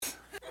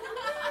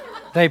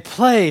They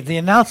played. The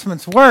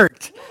announcements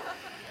worked.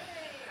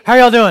 How are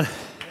y'all doing?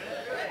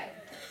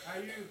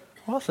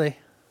 We'll see.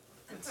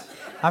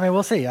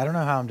 We'll see. I don't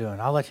know how I'm doing.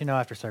 I'll let you know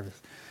after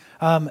service.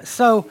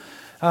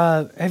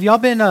 Have y'all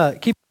been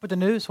keeping up with the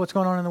news? What's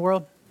going on in the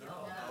world? No.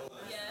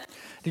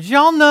 Did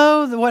y'all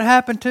know what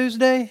happened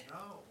Tuesday? No.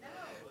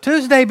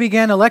 Tuesday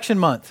began election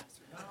month.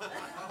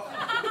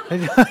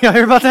 Y'all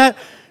hear about that?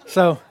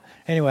 So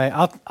anyway,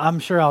 I'm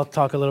sure I'll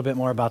talk a little bit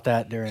more about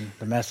that during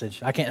the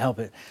message. I can't help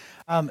it.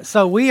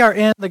 So we are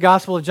in the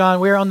Gospel of John.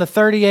 We're on the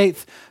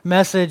 38th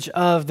message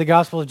of the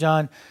Gospel of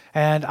John,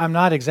 and I'm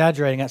not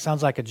exaggerating. That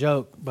sounds like a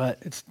joke, but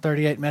it's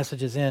 38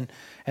 messages in,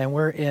 and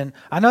we're in.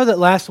 I know that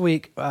last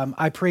week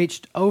I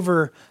preached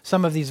over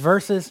some of these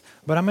verses,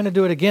 but I'm going to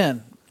do it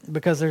again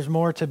because there's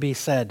more to be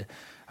said.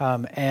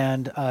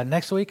 And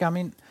next week, I'm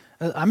going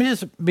to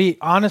just be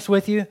honest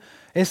with you.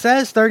 It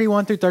says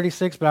 31 through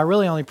 36, but I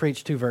really only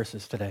preached 2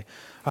 verses today.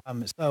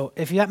 So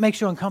if that makes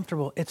you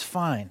uncomfortable, it's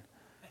fine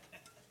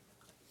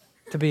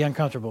to be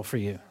uncomfortable for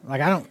you.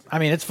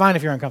 It's fine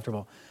if you're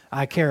uncomfortable.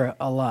 I care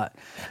a lot.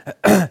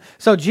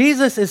 So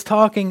Jesus is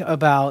talking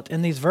about,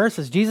 in these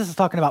verses, Jesus is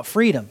talking about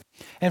freedom.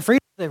 And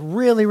freedom is a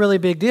really, really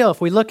big deal. If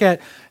we look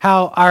at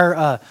how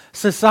our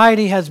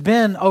society has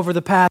been over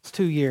the past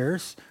 2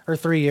 years, or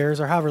 3 years,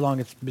 or however long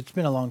it's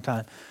been a long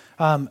time.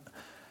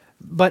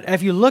 But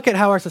if you look at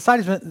how our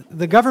society's been,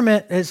 the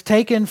government has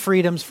taken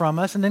freedoms from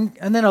us and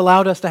then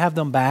allowed us to have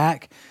them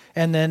back,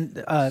 and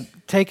then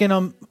taken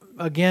them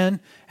again,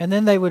 and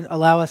then they would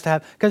allow us to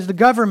have, because the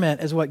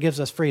government is what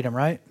gives us freedom,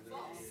 right?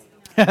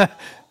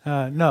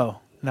 No.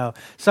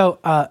 So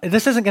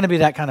this isn't going to be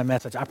that kind of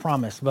message, I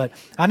promise. But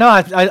I know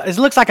it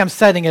looks like I'm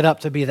setting it up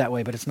to be that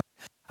way, but it's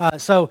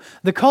not. So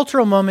the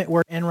cultural moment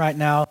we're in right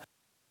now,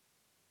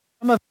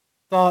 some of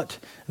you thought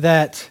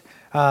that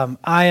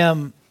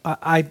I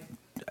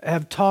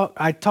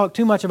talk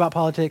too much about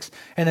politics,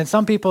 and then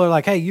some people are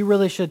like, hey, you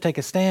really should take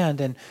a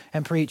stand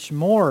and preach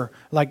more,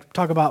 like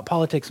talk about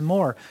politics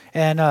more.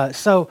 And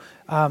so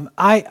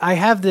I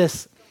have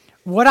this,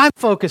 what I'm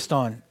focused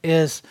on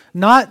is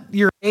not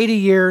your 80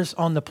 years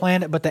on the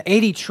planet, but the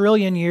 80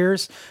 trillion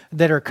years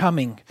that are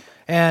coming.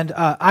 And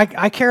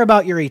I care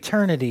about your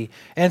eternity.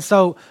 And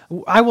so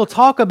I will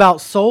talk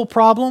about soul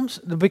problems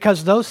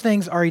because those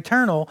things are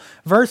eternal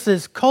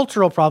versus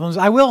cultural problems.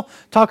 I will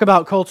talk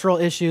about cultural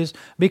issues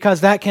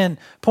because that can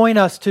point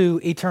us to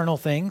eternal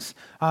things,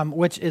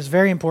 which is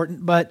very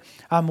important. But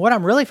what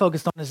I'm really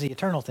focused on is the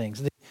eternal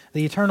things,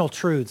 the eternal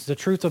truths, the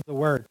truth of the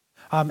Word.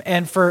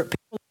 And for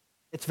people,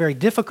 it's very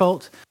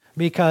difficult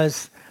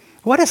because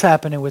what is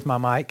happening with my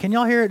mic? Can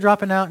y'all hear it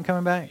dropping out and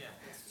coming back?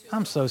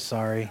 I'm so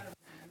sorry.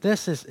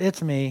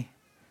 It's me.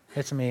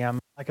 I'm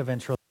like a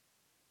ventriloquist.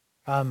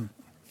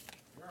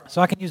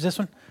 So I can use this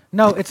one?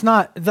 No, it's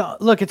not.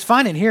 Look, it's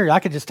fine in here. I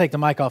could just take the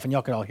mic off and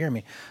y'all could all hear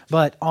me.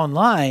 But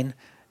online,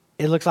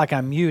 it looks like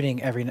I'm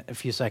muting every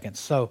few seconds.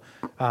 So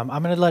I'm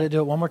going to let it do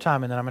it one more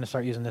time, and then I'm going to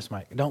start using this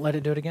mic. Don't let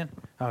it do it again?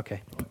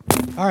 Okay.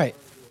 All right.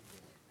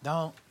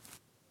 Don't.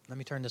 Let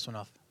me turn this one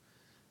off.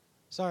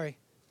 Sorry.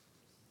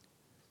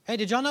 Hey,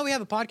 did y'all know we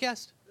have a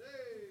podcast?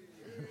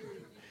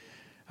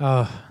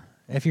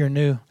 If you're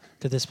new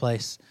to this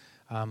place,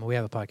 we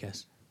have a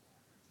podcast.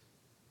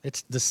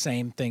 It's the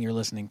same thing you're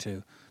listening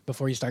to.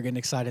 Before you start getting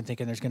excited and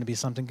thinking there's going to be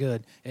something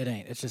good, it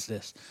ain't. It's just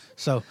this.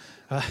 So,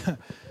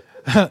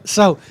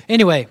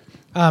 anyway,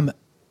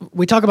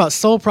 we talk about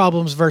soul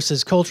problems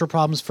versus cultural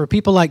problems. For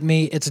people like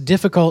me, it's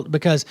difficult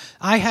because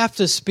I have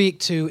to speak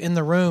to, in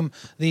the room,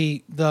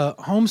 the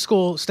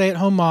homeschool,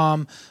 stay-at-home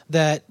mom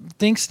that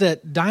thinks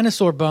that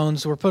dinosaur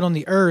bones were put on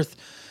the earth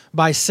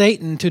by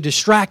Satan to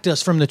distract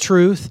us from the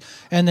truth.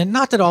 And then,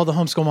 not that all the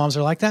homeschool moms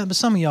are like that, but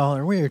some of y'all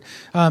are weird.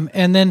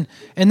 And then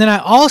I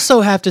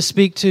also have to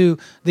speak to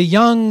the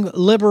young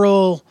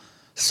liberal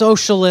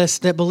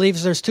socialist that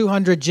believes there's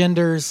 200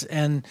 genders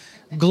and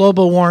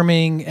global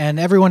warming and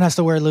everyone has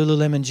to wear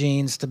Lululemon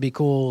jeans to be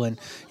cool. And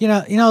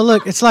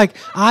look, it's like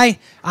I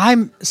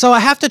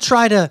have to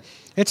try to.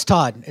 It's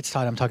Todd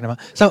I'm talking about.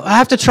 So I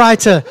have to try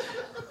to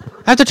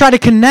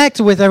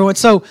connect with everyone.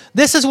 So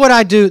this is what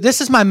I do.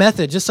 This is my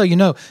method, just so you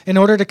know. In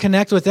order to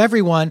connect with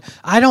everyone,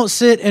 I don't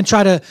sit and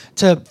try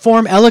to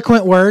form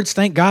eloquent words.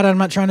 Thank God I'm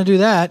not trying to do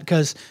that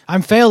because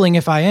I'm failing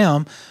if I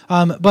am.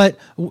 But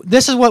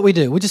this is what we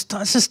do. Let's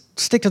just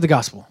stick to the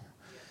gospel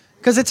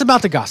because it's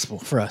about the gospel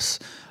for us.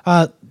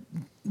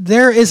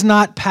 There is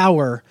not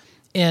power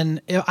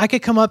in. I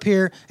could come up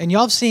here and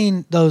y'all have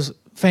seen those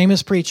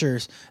famous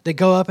preachers that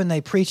go up and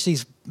they preach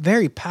these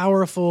very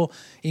powerful,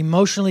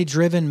 emotionally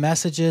driven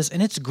messages,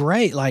 and it's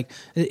great. Like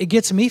it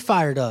gets me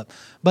fired up.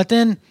 But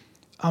then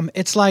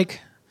it's like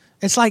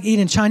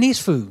eating Chinese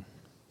food.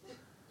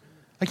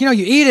 Like you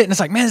eat it and it's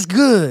like, man, it's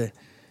good.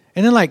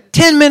 And then like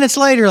 10 minutes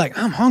later, like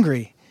I'm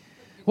hungry.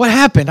 What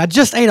happened? I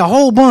just ate a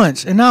whole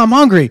bunch and now I'm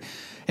hungry.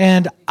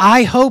 And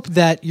I hope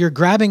that you're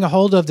grabbing a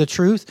hold of the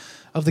truth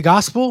of the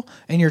gospel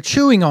and you're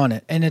chewing on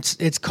it, and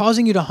it's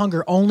causing you to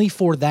hunger only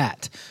for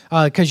that,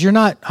 because you're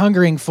not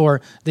hungering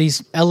for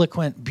these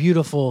eloquent,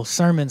 beautiful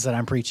sermons that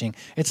I'm preaching.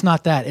 It's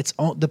not that.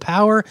 The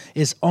power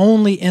is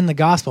only in the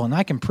gospel, and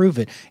I can prove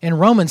it. In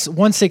Romans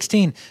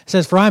 1:16 it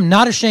says, "For I am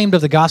not ashamed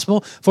of the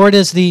gospel, for it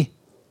is the..."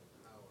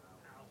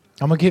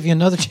 I'm going to give you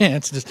another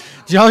chance.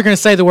 Y'all are going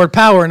to say the word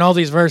power in all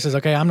these verses,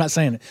 okay? I'm not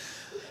saying it.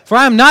 "For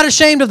I am not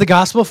ashamed of the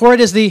gospel, for it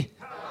is the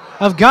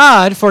of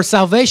God for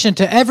salvation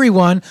to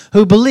everyone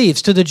who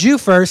believes, to the Jew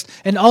first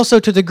and also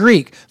to the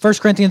Greek." 1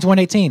 Corinthians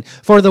 1:18.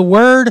 "For the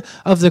word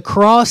of the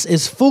cross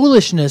is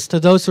foolishness to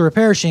those who are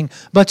perishing,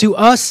 but to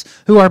us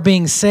who are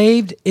being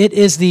saved, it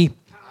is the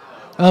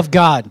of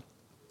God."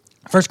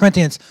 1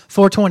 Corinthians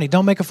 4:20.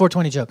 Don't make a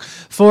 4:20 joke.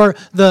 "For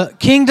the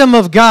kingdom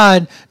of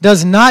God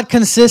does not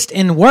consist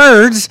in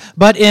words,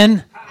 but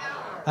in..."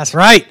 That's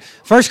right.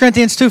 1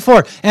 Corinthians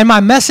 2:4. "And my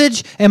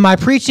message and my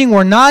preaching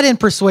were not in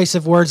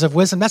persuasive words of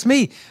wisdom." That's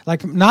me.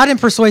 Like, not in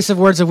persuasive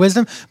words of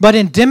wisdom, but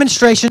in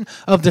demonstration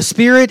of the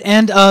Spirit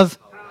and of...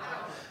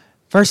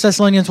 1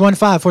 Thessalonians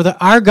 1:5. "For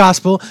our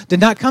gospel did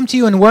not come to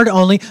you in word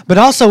only, but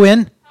also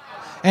in...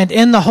 and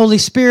in the Holy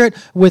Spirit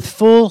with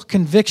full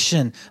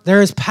conviction."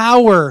 There is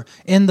power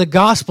in the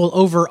gospel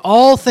over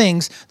all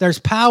things. There's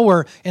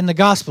power in the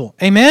gospel.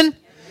 Amen?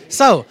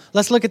 So,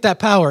 let's look at that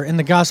power in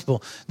the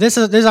gospel. These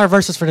are our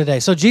verses for today.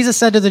 "So Jesus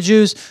said to the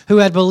Jews who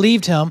had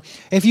believed him,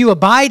 'If you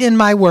abide in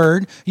my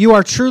word, you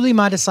are truly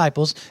my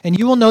disciples, and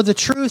you will know the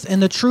truth, and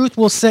the truth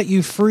will set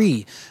you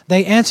free.'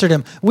 They answered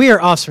him, 'We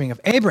are offspring of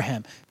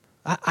Abraham.'"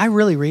 I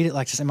really read it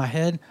like this in my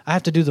head. I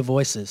have to do the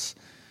voices.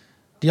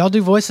 Do y'all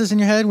do voices in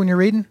your head when you're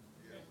reading?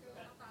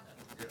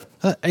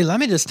 Hey, let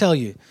me just tell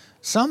you,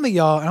 some of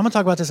y'all, and I'm going to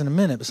talk about this in a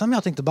minute, but some of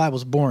y'all think the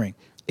Bible's boring.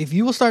 If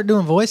you will start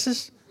doing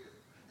voices,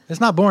 it's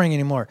not boring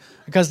anymore.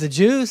 Because the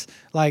Jews,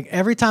 like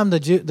every time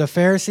the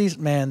Pharisees,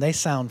 man, they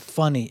sound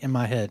funny in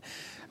my head.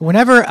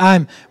 Whenever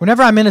I'm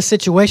in a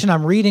situation,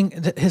 I'm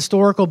reading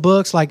historical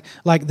books like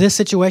this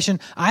situation,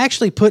 I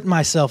actually put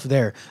myself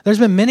there. There's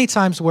been many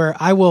times where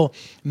I will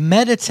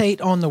meditate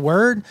on the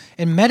Word,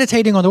 and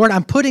meditating on the Word,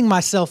 I'm putting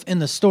myself in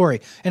the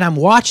story, and I'm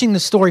watching the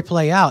story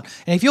play out.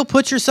 And if you'll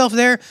put yourself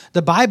there,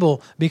 the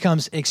Bible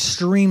becomes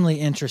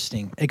extremely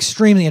interesting,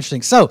 extremely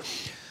interesting. So,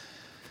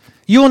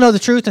 you will know the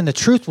truth, and the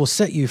truth will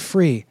set you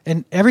free.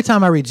 And every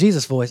time I read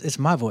Jesus' voice, it's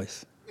my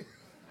voice.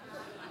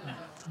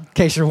 In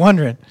case you're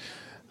wondering.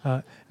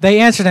 They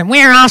answered him,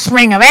 "We are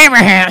offspring of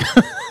Abraham."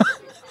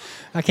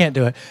 I can't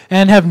do it.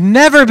 "And have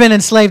never been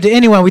enslaved to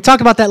anyone." We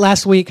talked about that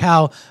last week,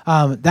 how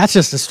that's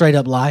just a straight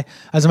up lie.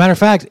 As a matter of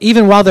fact,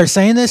 even while they're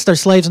saying this, they're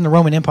slaves in the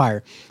Roman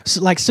Empire,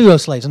 like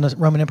pseudo-slaves in the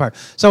Roman Empire.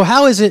 "So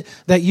how is it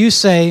that you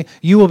say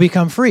you will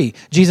become free?"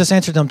 Jesus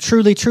answered them,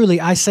 "Truly,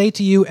 truly, I say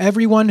to you,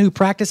 everyone who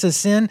practices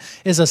sin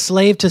is a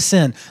slave to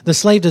sin. The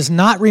slave does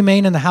not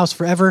remain in the house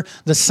forever.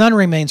 The Son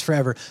remains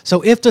forever.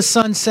 So if the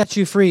Son sets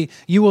you free,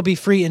 you will be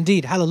free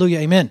indeed." Hallelujah,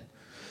 amen.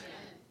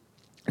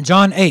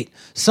 John 8.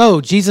 "So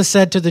Jesus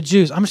said to the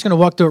Jews," I'm just going to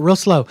walk through it real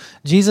slow.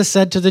 "Jesus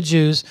said to the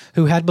Jews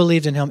who had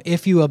believed in him,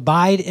 'If you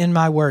abide in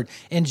my word.'"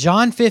 In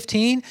John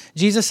 15,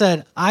 Jesus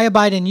said, "I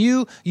abide in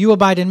you, you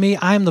abide in me.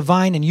 I am the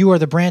vine and you are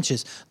the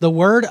branches." The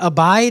word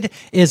abide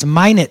is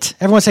minute.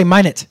 Everyone say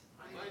minute.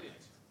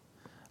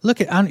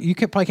 Look at, you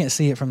probably can't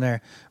see it from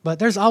there, but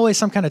there's always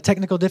some kind of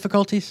technical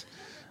difficulties.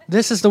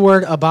 This is the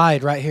word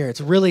abide right here.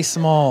 It's really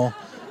small.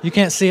 You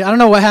can't see it. I don't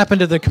know what happened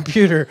to the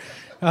computer.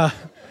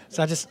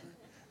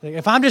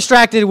 If I'm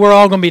distracted, we're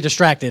all going to be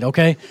distracted,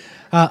 okay?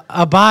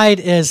 Abide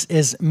is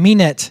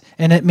minet,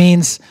 and it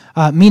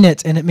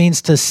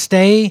means to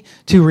stay,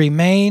 to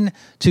remain,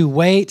 to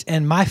wait,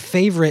 and my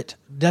favorite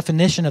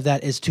definition of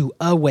that is to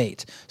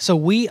await. So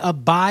we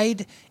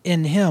abide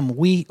in him.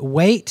 We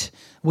wait,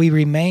 we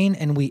remain,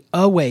 and we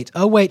await.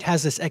 Await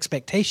has this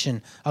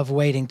expectation of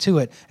waiting to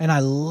it, and I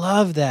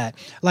love that.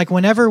 Like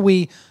whenever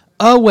we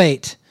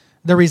await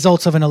the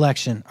results of an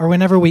election, or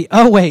whenever we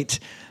await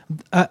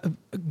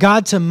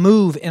God to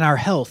move in our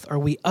health, or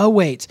we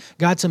await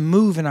God to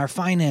move in our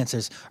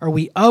finances, or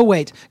we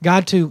await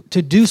God to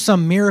do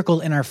some miracle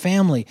in our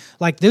family.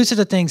 Like those are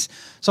the things.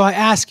 So I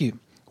ask you,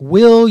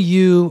 will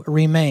you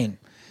remain?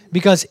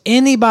 Because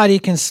anybody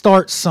can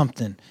start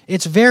something.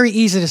 It's very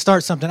easy to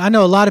start something. I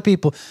know a lot of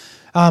people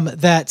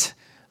that,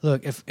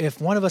 look,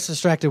 if one of us is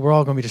distracted, we're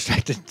all going to be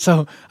distracted.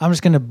 So I'm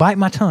just going to bite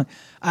my tongue.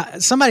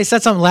 Somebody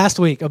said something last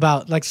week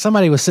about, like,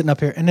 somebody was sitting up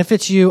here, and if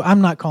it's you,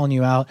 I'm not calling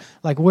you out.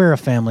 Like, we're a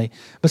family.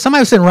 But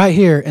somebody was sitting right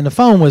here, and the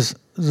phone was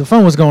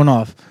going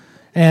off.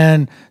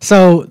 And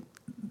so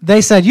they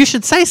said, you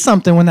should say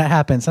something when that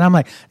happens. And I'm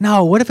like,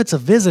 no, what if it's a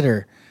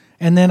visitor?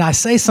 And then I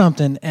say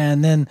something,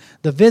 and then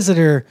the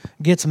visitor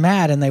gets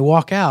mad, and they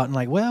walk out. And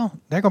like, well,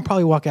 they're going to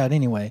probably walk out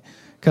anyway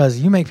because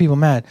you make people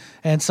mad.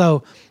 And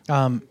so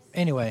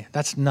anyway,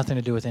 that's nothing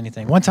to do with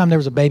anything. One time there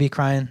was a baby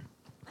crying.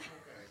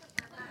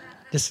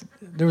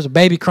 There was a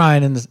baby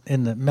crying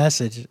in the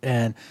message,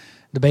 and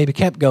the baby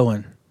kept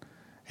going.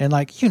 And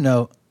like,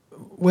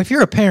 if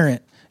you're a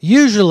parent,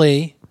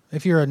 usually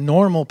if you're a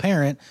normal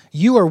parent,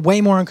 you are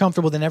way more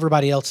uncomfortable than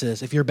everybody else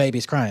is if your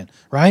baby's crying,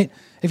 right?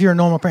 If you're a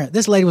normal parent.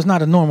 This lady was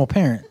not a normal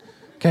parent,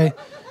 okay?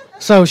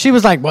 So she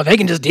was like, well, they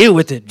can just deal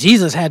with it.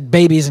 Jesus had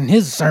babies in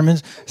his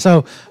sermons.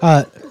 So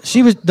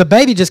the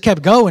baby just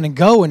kept going and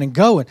going and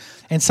going.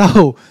 And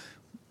so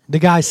the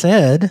guy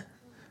said,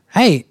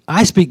 hey,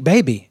 I speak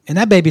baby. And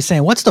that baby's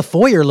saying, what's the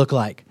foyer look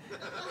like?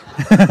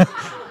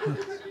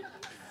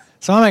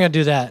 So I'm not going to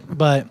do that.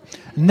 But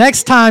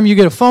next time you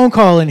get a phone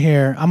call in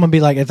here, I'm going to be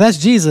like, if that's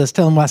Jesus,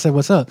 tell him I said,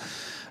 what's up?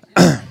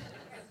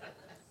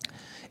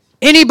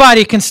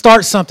 Anybody can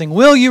start something.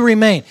 Will you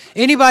remain?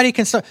 Anybody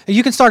can start.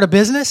 You can start a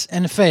business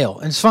and fail,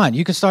 and it's fine.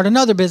 You can start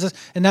another business,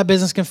 and that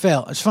business can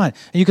fail. It's fine.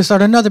 And you can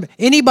start another.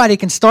 Anybody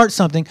can start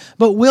something,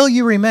 but will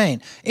you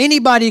remain?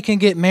 Anybody can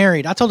get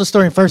married. I told the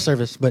story in first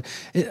service, but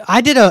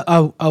I did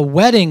a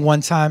wedding one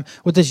time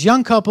with this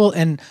young couple,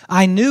 and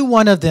I knew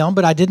one of them,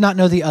 but I did not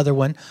know the other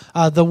one.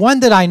 The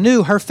one that I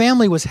knew, her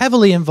family was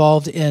heavily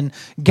involved in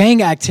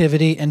gang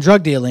activity and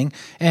drug dealing,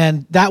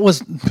 and that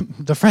was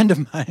the friend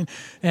of mine,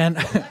 and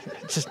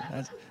just.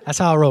 That's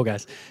how I roll,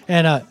 guys.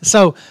 And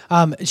so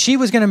she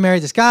was going to marry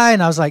this guy,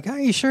 and I was like, are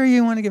you sure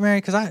you want to get married?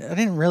 Because I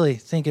didn't really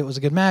think it was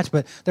a good match,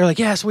 but they're like,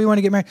 yes, we want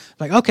to get married.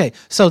 I'm like, okay.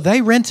 So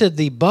they rented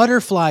the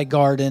Butterfly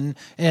Garden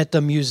at the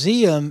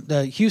museum,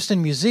 the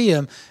Houston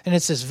Museum, and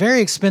it's this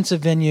very expensive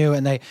venue,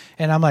 and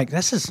I'm like,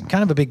 this is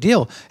kind of a big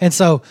deal. And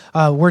so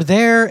we're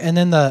there, and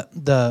then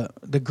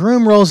the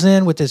groom rolls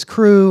in with his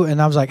crew,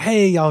 and I was like,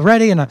 hey, y'all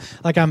ready? And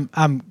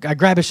I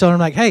grab his shoulder,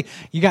 and I'm like, hey,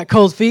 you got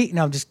cold feet? And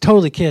I'm just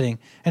totally kidding.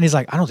 And he's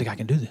like, I don't think I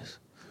can do this.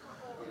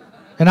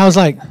 And I was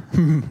like,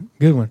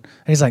 good one.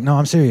 And he's like, no,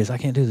 I'm serious. I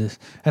can't do this.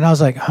 And I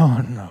was like,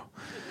 oh, no.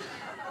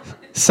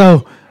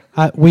 So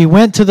we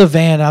went to the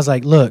van. And I was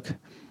like, look,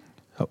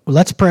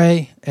 let's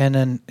pray. And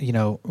then,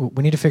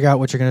 we need to figure out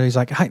what you're going to do. He's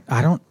like,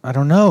 I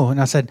don't know.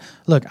 And I said,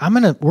 look,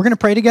 we're going to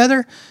pray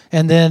together.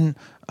 And then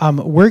I'm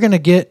going to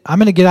get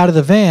out of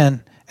the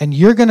van, and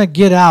you're going to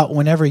get out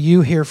whenever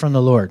you hear from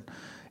the Lord.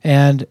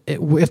 And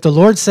if the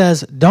Lord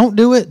says, don't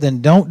do it,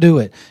 then don't do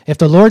it. If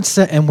the Lord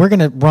said, and we're going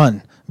to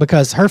run,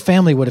 because her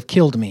family would have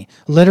killed me.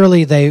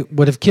 Literally, they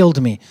would have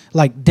killed me,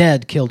 like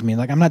dead killed me.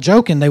 Like, I'm not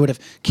joking. They would have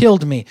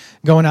killed me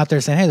going out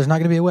there saying, hey, there's not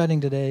going to be a wedding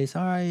today.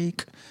 Sorry.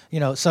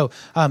 So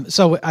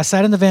I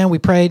sat in the van, we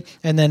prayed,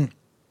 and then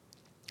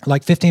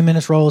like 15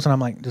 minutes rolls, and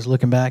I'm like just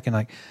looking back, and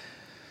like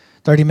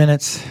 30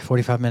 minutes,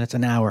 45 minutes,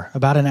 an hour.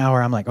 About an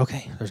hour, I'm like,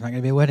 okay, there's not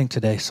going to be a wedding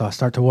today. So I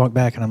start to walk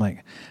back, and I'm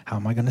like, how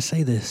am I going to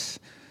say this?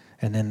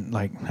 And then,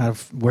 like,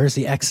 where's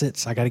the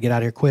exits? I got to get out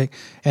of here quick.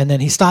 And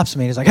then he stops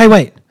me. He's like, hey,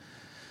 wait.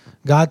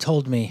 God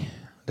told me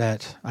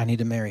that I need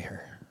to marry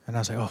her. And I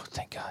was like, oh,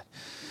 thank God.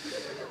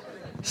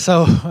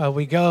 So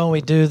we go and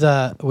we do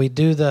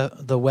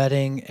the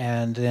wedding,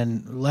 and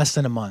in less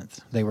than a month,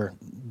 they were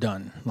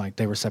done. Like,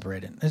 they were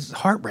separated. It's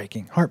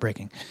heartbreaking.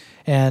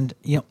 And,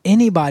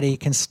 anybody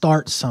can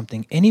start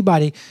something.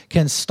 Anybody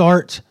can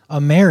start a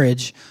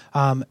marriage,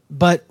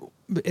 but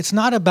it's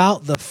not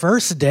about the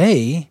first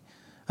day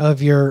of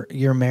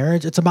your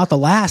marriage. It's about the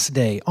last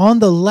day. On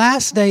the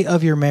last day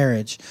of your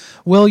marriage,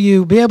 will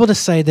you be able to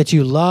say that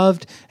you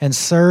loved and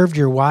served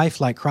your wife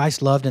like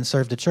Christ loved and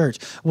served the church?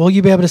 Will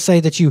you be able to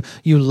say that you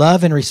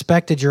love and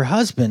respected your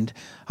husband?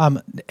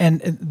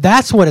 And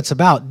that's what it's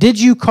about. Did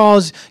you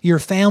cause your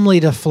family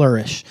to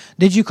flourish?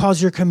 Did you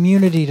cause your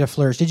community to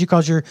flourish? Did you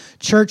cause your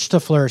church to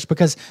flourish?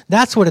 Because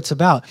that's what it's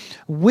about.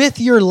 With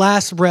your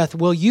last breath,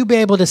 will you be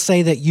able to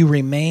say that you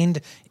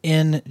remained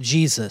in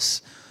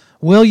Jesus?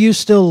 Will you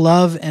still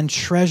love and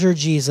treasure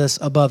Jesus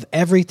above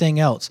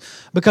everything else?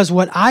 Because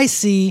what I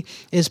see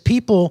is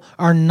people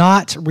are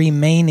not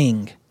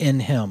remaining in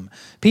him.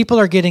 People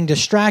are getting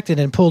distracted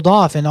and pulled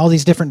off in all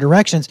these different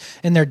directions,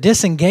 and they're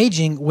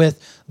disengaging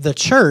with the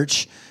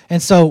church.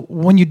 And so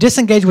when you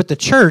disengage with the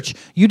church,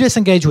 you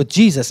disengage with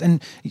Jesus.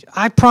 And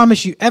I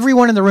promise you,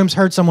 everyone in the room's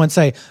heard someone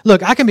say,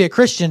 look, I can be a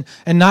Christian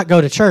and not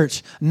go to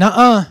church.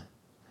 Nuh-uh.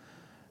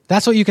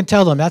 That's what you can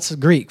tell them. That's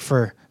Greek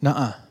for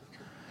nuh-uh.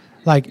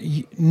 Like,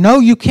 no,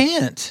 you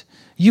can't.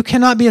 You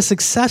cannot be a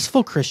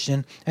successful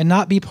Christian and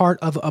not be part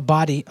of a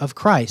body of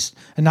Christ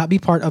and not be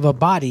part of a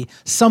body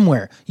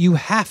somewhere. You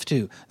have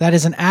to. That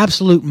is an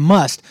absolute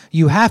must.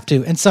 You have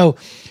to. And so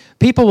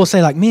people will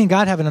say, like, me and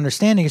God have an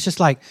understanding. It's just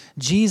like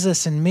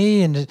Jesus and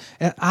me, and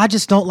I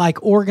just don't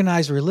like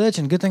organized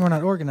religion. Good thing we're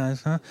not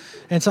organized, huh?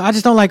 And so I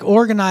just don't like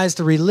organized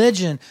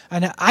religion.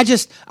 And I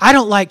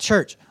don't like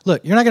church.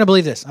 Look, you're not going to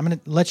believe this. I'm going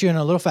to let you in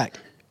a little fact.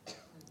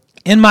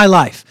 In my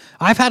life,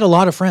 I've had a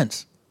lot of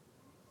friends.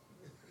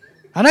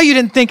 I know you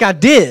didn't think I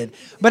did,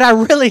 but I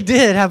really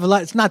did have a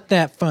lot. It's not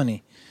that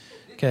funny.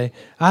 Okay,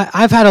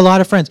 I've had a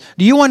lot of friends.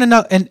 Do you want to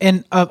know?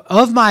 And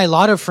of my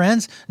lot of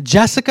friends,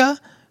 Jessica,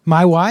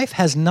 my wife,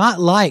 has not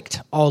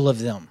liked all of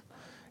them.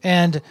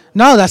 And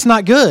no, that's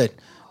not good.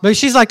 But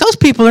she's like, those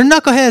people are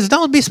knuckleheads.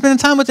 Don't be spending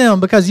time with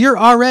them because you're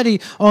already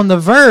on the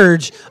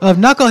verge of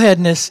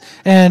knuckleheadness,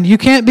 and you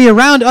can't be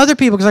around other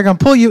people because they're going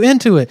to pull you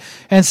into it.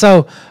 And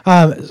so,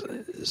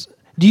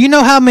 do you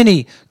know how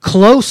many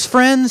close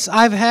friends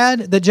I've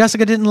had that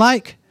Jessica didn't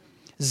like?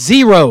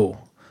 0.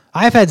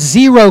 I have had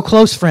 0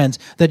 close friends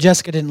that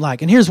Jessica didn't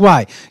like. And here's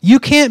why. You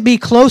can't be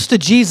close to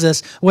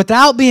Jesus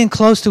without being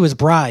close to his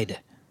bride.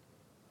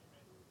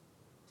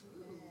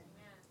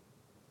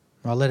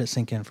 I'll let it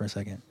sink in for a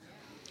second.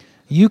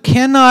 You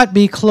cannot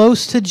be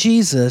close to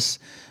Jesus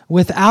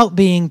without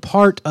being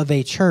part of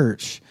a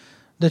church.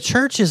 The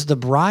church is the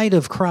bride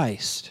of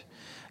Christ.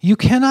 You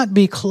cannot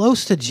be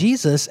close to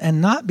Jesus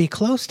and not be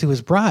close to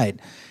his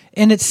bride.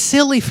 And it's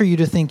silly for you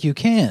to think you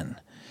can.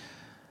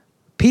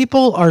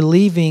 People are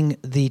leaving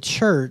the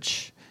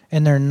church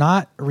and they're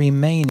not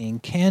remaining.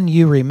 Can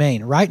you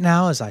remain? Right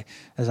now,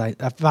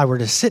 if I were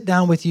to sit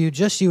down with you,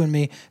 just you and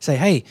me, say,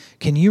 hey,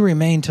 can you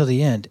remain till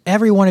the end?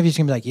 Every one of you is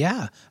going to be like,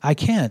 yeah, I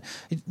can.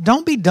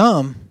 Don't be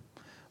dumb.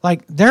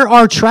 Like, there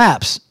are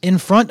traps in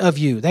front of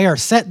you. They are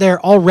set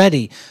there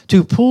already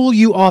to pull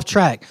you off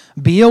track.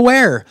 Be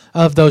aware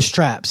of those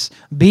traps.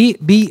 Be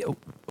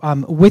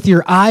with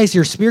your eyes,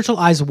 your spiritual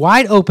eyes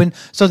wide open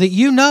so that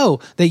you know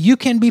that you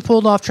can be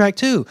pulled off track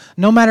too,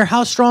 no matter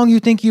how strong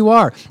you think you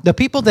are. The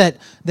people that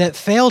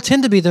fail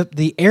tend to be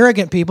the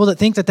arrogant people that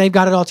think that they've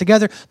got it all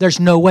together. There's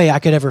no way I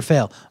could ever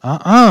fail.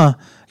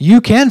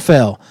 You can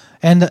fail.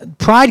 And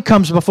pride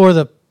comes before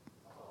the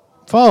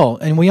fall,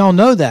 and we all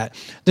know that.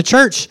 The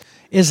church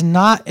is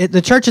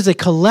a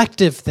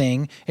collective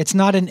thing. It's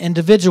not an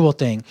individual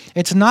thing.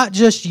 It's not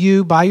just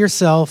you by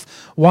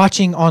yourself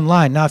watching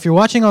online. Now, if you're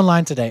watching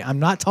online today, I'm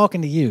not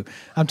talking to you.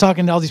 I'm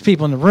talking to all these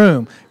people in the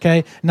room,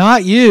 okay?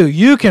 Not you.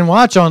 You can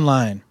watch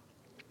online.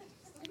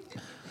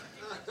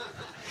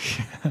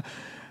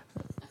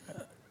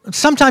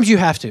 Sometimes you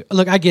have to.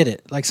 Look, I get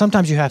it. Like,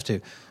 sometimes you have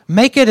to.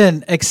 Make it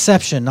an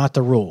exception, not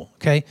the rule,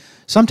 okay?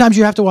 Sometimes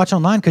you have to watch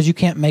online because you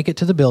can't make it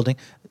to the building.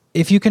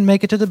 If you can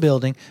make it to the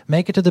building,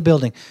 make it to the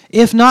building.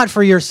 If not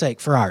for your sake,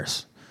 for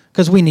ours,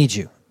 because we need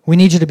you. We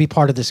need you to be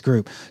part of this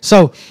group.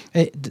 So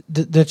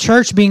the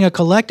church being a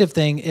collective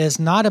thing is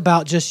not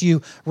about just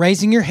you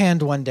raising your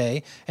hand one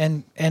day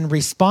and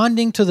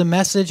responding to the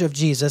message of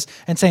Jesus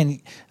and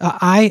saying,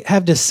 I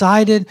have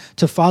decided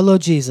to follow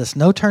Jesus.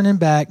 No turning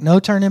back,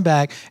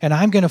 and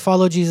I'm going to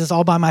follow Jesus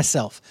all by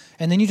myself.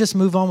 And then you just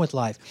move on with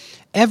life.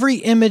 Every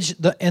image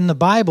in the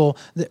Bible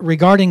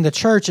regarding the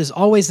church is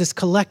always this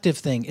collective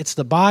thing. It's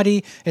the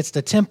body, it's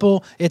the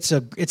temple, it's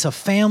a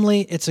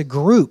family, it's a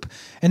group.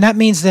 And that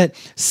means that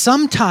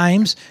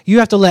sometimes you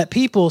have to let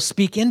people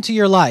speak into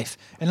your life.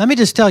 And let me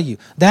just tell you,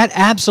 that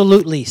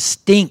absolutely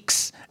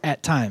stinks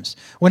at times.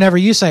 Whenever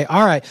you say,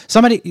 all right,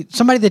 somebody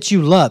that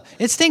you love,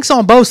 it stinks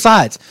on both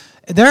sides.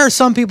 There are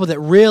some people that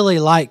really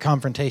like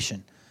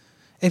confrontation.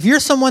 If you're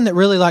someone that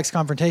really likes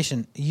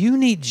confrontation, you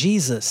need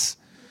Jesus.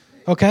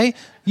 Okay?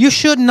 You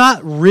should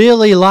not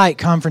really like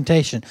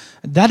confrontation.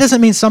 That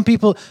doesn't mean some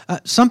people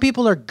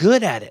are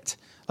good at it.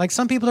 Like,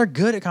 some people are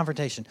good at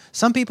confrontation.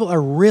 Some people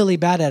are really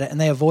bad at it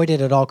and they avoid it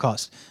at all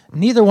costs.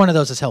 Neither one of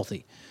those is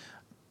healthy.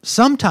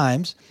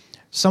 Sometimes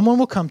someone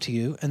will come to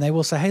you and they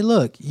will say, hey,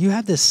 look, you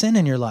have this sin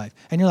in your life.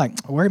 And you're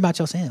like, worry about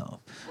yourself.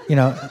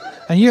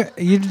 And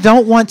you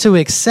don't want to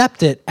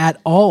accept it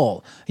at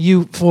all.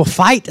 You will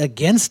fight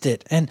against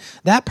it. And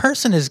that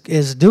person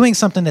is doing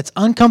something that's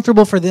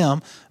uncomfortable for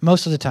them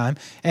most of the time.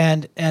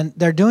 And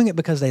they're doing it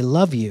because they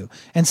love you.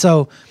 And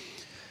so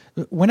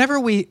whenever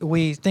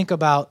we think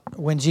about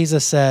when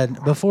Jesus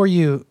said, before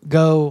you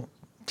go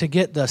to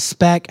get the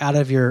speck out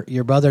of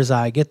your brother's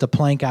eye, get the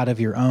plank out of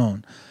your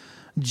own.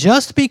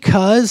 Just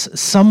because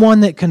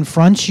someone that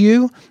confronts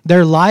you,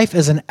 their life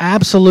is an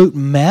absolute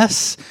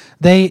mess.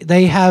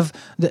 They have,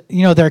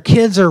 their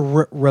kids are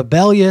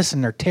rebellious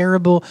and they're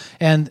terrible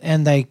and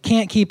they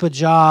can't keep a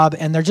job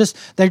and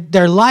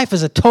their life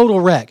is a total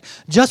wreck.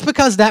 Just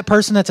because that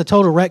person that's a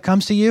total wreck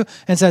comes to you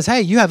and says,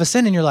 hey, you have a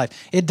sin in your life,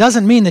 it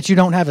doesn't mean that you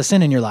don't have a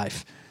sin in your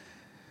life.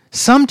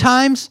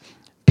 Sometimes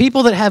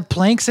people that have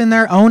planks in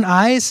their own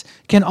eyes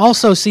can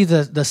also see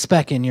the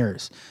speck in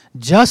yours.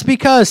 Just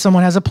because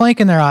someone has a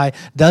plank in their eye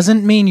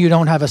doesn't mean you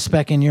don't have a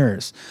speck in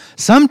yours.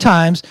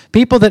 Sometimes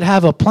people that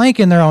have a plank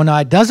in their own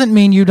eye doesn't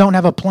mean you don't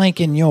have a plank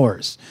in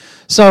yours.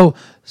 So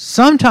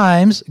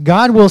sometimes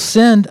God will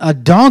send a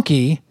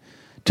donkey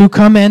to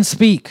come and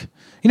speak.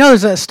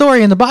 There's a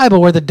story in the Bible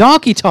where the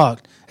donkey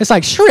talked. It's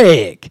like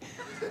Shrek.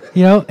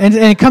 And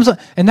it comes up,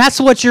 and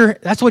that's what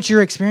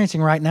you're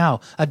experiencing right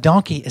now. A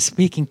donkey is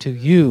speaking to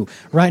you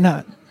right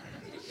now.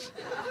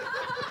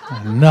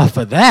 Enough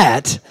of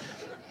that.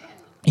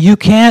 You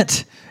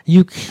can't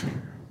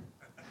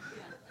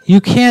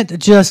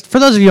just, for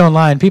those of you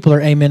online, people are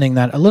amening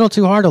that a little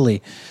too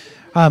heartily.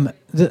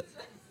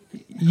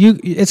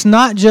 It's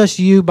not just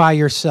you by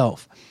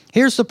yourself.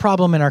 Here's the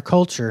problem in our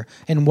culture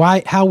and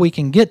how we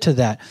can get to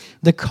that.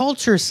 The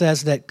culture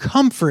says that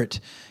comfort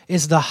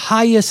is the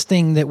highest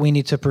thing that we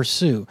need to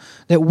pursue,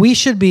 that we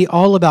should be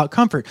all about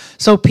comfort.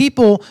 So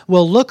people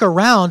will look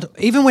around,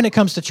 even when it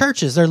comes to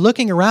churches, they're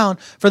looking around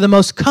for the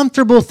most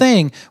comfortable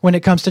thing when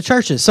it comes to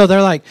churches. So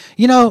they're like,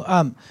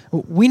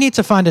 we need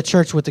to find a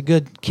church with a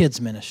good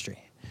kids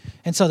ministry.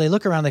 And so they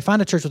look around, they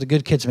find a church with a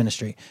good kids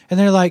ministry. And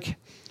they're like,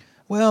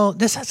 well,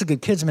 this has a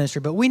good kids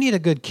ministry, but we need a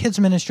good kids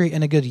ministry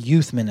and a good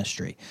youth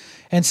ministry.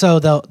 And so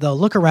they'll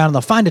look around and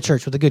they'll find a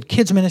church with a good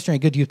kids ministry and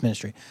a good youth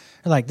ministry.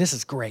 They're like, this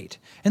is great.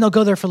 And they'll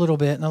go there for a little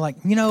bit, and they're like,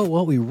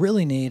 what we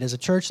really need is a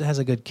church that has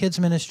a good kids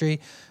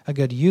ministry, a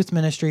good youth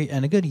ministry,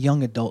 and a good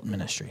young adult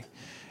ministry.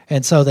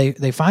 And so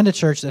they find a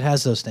church that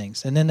has those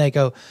things. And then they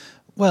go,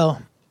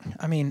 well,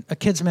 a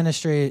kids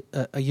ministry,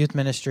 a youth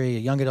ministry, a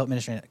young adult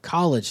ministry, and a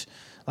college,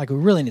 we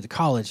really need the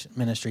college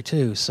ministry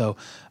too. So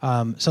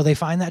they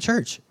find that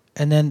church.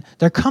 And then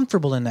they're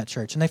comfortable in that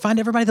church, and they find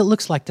everybody that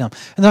looks like them.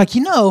 And they're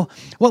like,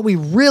 what we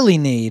really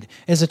need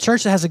is a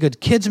church that has a good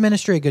kids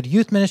ministry, a good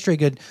youth ministry, a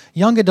good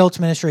young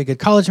adults ministry, a good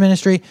college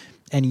ministry,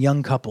 and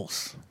young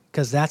couples,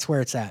 because that's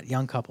where it's at,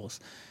 young couples.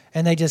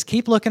 And they just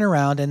keep looking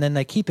around, and then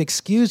they keep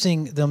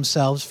excusing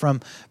themselves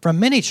from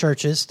many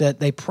churches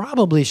that they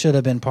probably should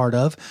have been part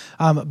of,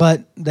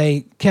 but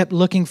they kept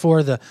looking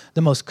for the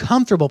most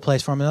comfortable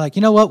place for them. And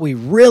they're like, what we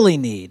really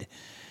need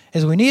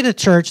is we need a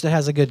church that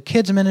has a good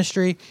kids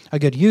ministry, a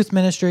good youth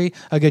ministry,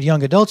 a good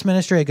young adults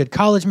ministry, a good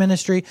college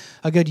ministry,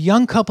 a good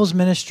young couples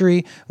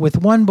ministry with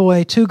 1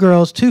 boy, 2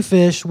 girls, 2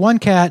 fish, 1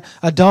 cat,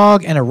 a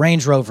dog, and a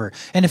Range Rover.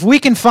 And if we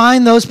can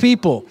find those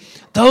people,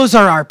 those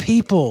are our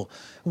people.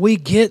 We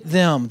get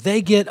them.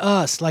 They get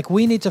us.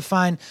 We need to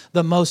find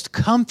the most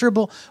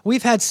comfortable.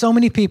 We've had so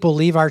many people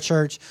leave our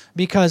church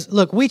because,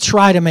 look, we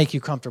try to make you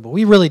comfortable.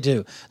 We really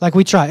do.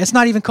 We try. It's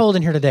not even cold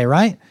in here today,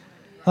 right?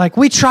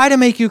 We try to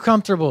make you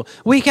comfortable.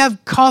 We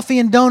have coffee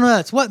and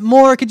donuts. What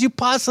more could you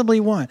possibly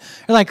want?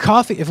 Or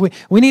coffee. If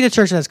we need a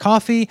church that has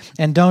coffee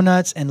and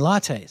donuts and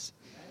lattes.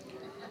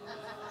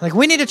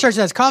 We need a church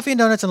that has coffee and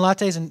donuts and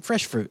lattes and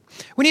fresh fruit.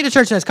 We need a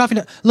church that has coffee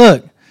and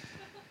Look,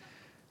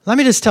 let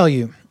me just tell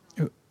you,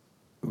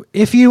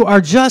 if you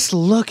are just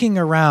looking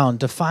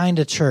around to find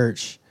a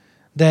church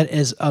that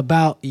is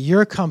about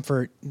your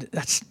comfort,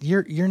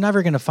 you're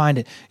never going to find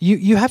it.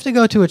 You have to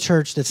go to a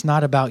church that's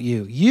not about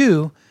you.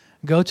 You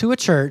go to a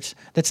church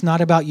that's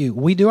not about you.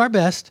 We do our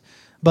best,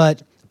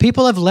 but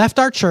people have left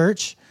our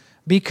church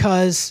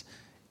because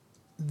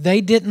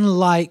they didn't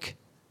like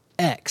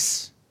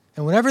X.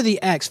 And whatever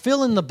the X,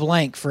 fill in the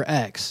blank for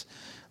X.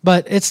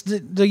 But it's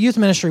the youth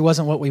ministry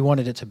wasn't what we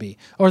wanted it to be,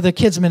 or the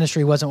kids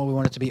ministry wasn't what we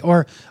wanted it to be,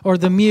 or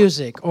the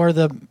music, or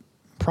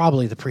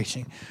probably the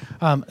preaching.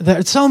 There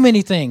are so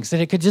many things that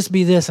it could just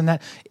be this and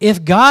that.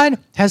 If God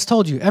has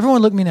told you,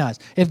 everyone look me in the eyes,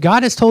 if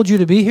God has told you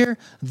to be here,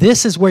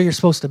 this is where you're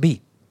supposed to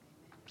be.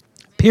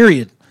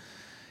 Period.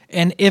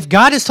 And if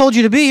God has told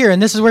you to be here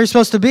and this is where you're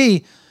supposed to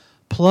be,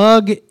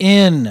 plug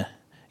in,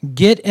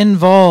 get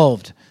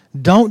involved.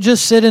 Don't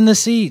just sit in the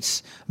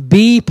seats.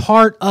 Be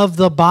part of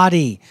the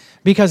body.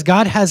 Because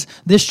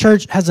this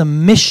church has a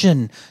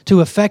mission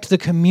to affect the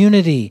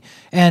community,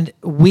 and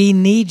we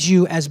need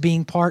you as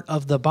being part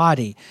of the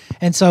body.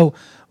 And so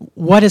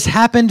what has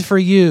happened for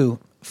you,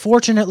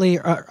 fortunately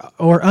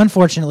or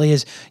unfortunately,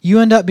 is you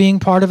end up being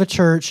part of a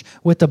church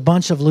with a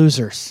bunch of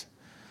losers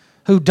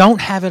who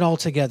don't have it all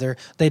together.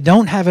 They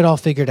don't have it all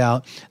figured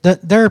out.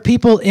 There are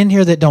people in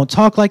here that don't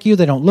talk like you,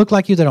 they don't look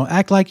like you, they don't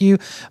act like you,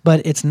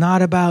 but it's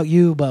not about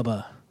you,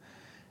 Bubba.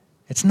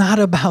 It's not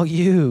about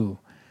you.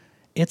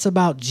 It's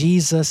about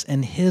Jesus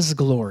and His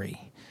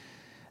glory.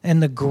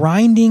 And the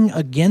grinding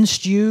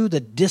against you, the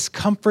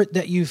discomfort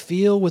that you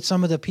feel with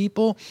some of the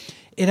people,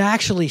 it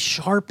actually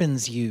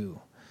sharpens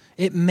you.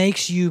 It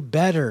makes you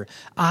better.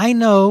 I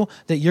know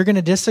that you're going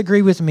to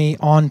disagree with me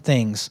on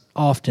things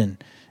often,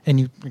 and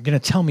you're going to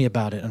tell me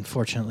about it,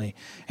 unfortunately.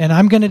 And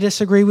I'm going to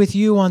disagree with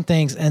you on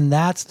things, and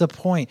that's the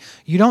point.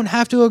 You don't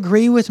have to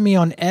agree with me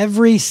on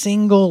every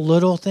single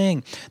little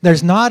thing.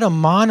 There's not a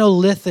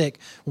monolithic,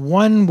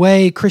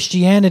 one-way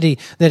Christianity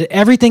that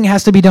everything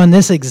has to be done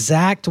this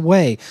exact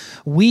way.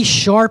 We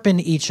sharpen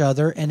each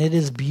other, and it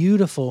is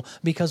beautiful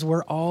because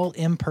we're all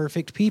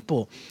imperfect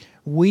people.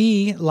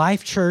 We,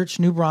 Life Church,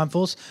 New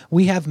Braunfels,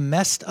 we have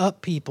messed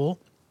up people.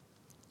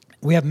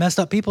 We have messed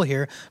up people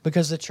here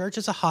because the church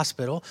is a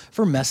hospital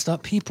for messed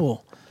up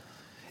people.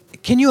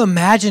 Can you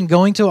imagine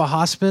going to a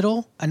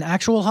hospital, an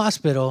actual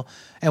hospital,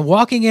 and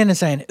walking in and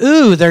saying,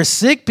 "Ooh, there's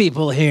sick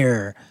people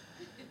here"?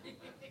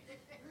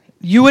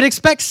 You would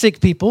expect sick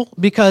people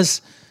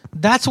because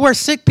that's where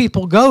sick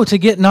people go to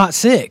get not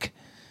sick.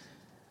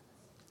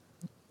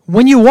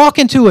 When you walk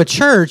into a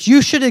church,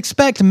 you should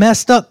expect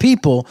messed up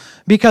people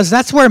because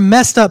that's where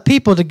messed up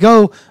people to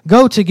go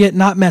to get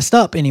not messed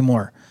up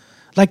anymore.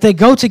 They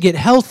go to get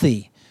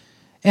healthy.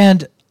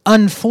 And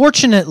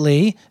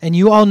unfortunately, and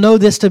you all know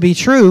this to be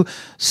true,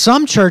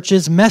 some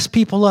churches mess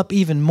people up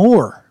even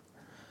more.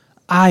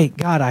 I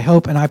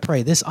hope and I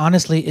pray. This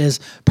honestly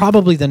is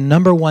probably the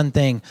number one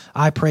thing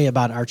I pray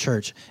about our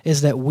church,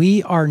 is that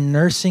we are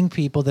nursing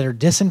people that are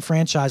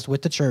disenfranchised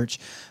with the church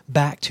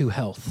back to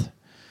health.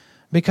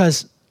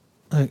 Because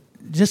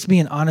just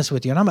being honest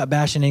with you, and I'm not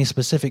bashing any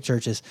specific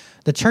churches,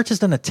 the church has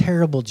done a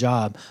terrible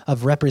job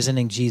of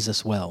representing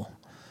Jesus well.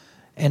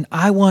 And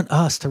I want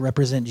us to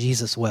represent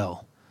Jesus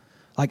well.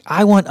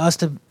 I want us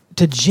to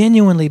to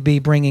genuinely be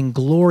bringing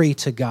glory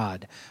to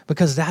God,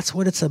 because that's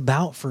what it's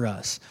about for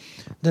us.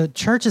 The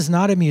church is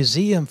not a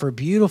museum for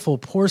beautiful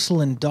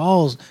porcelain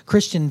dolls,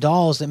 Christian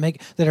dolls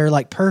that are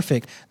like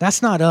perfect.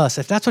 That's not us.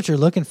 If that's what you're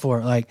looking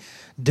for, like,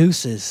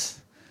 deuces,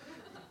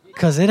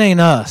 because it ain't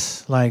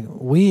us. Like,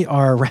 we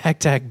are a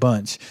ragtag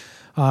bunch.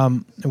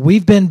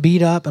 We've been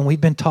beat up and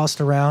we've been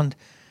tossed around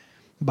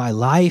by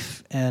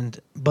life,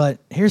 but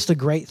here's the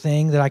great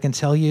thing that I can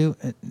tell you: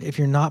 if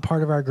you're not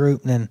part of our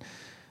group, then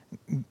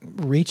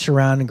reach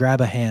around and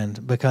grab a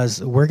hand,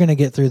 because we're going to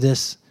get through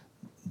these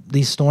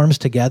storms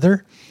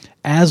together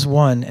as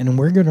one, and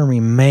we're going to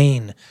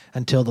remain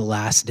until the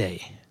last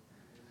day.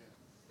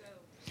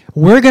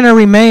 We're going to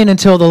remain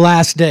until the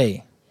last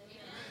day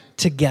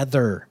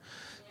together.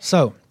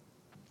 So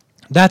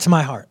that's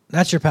my heart.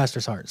 That's your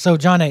pastor's heart. So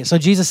John 8. So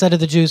Jesus said to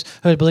the Jews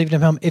who had believed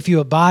in him, if you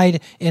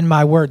abide in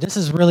my word. This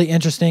is really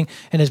interesting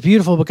and it's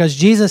beautiful, because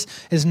Jesus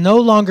is no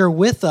longer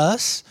with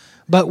us,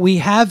 but we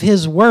have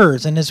his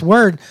words, and his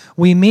word,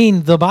 we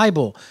mean the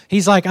Bible.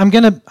 He's like, I'm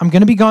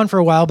gonna be gone for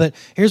a while, but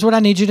here's what I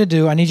need you to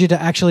do. I need you to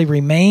actually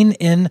remain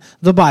in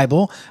the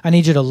Bible. I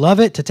need you to love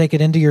it, to take it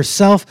into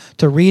yourself,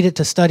 to read it,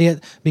 to study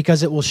it,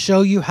 because it will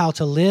show you how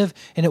to live,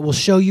 and it will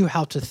show you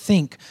how to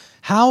think.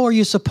 How are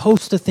you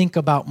supposed to think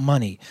about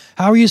money?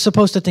 How are you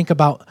supposed to think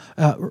about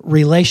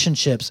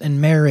relationships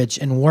and marriage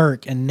and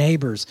work and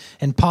neighbors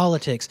and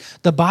politics?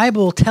 The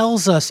Bible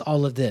tells us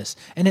all of this,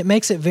 and it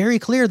makes it very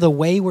clear the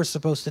way we're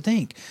supposed to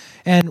think.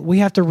 And we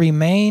have to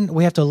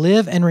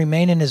live and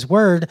remain in his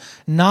word,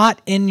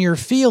 not in your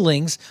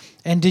feelings.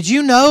 And did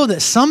you know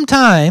that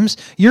sometimes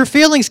your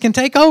feelings can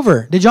take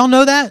over? Did y'all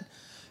know that?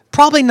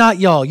 Probably not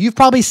y'all. You've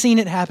probably seen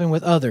it happen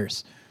with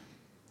others.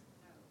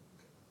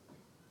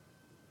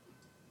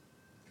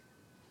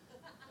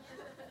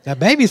 That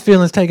baby's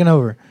feelings taking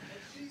over.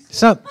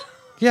 So,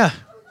 yeah.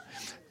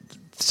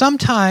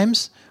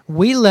 Sometimes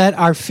we let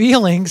our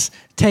feelings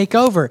take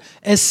over,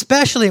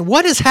 especially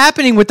what is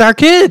happening with our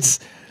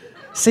kids.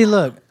 See,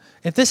 look,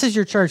 if this is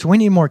your church, we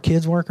need more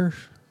kids workers.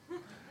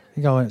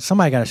 You go,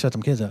 somebody got to shut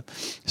them kids up.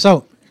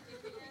 So,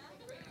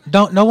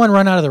 no one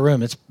run out of the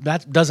room.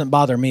 That doesn't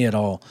bother me at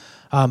all.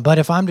 But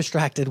if I'm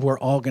distracted, we're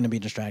all going to be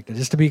distracted,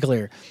 just to be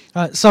clear.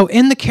 So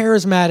in the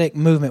charismatic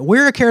movement,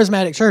 we're a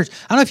charismatic church.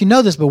 I don't know if you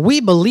know this, but we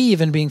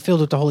believe in being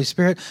filled with the Holy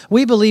Spirit.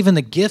 We believe in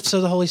the gifts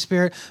of the Holy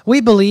Spirit. We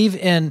believe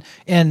in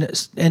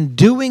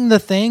doing the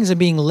things and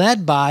being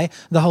led by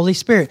the Holy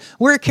Spirit.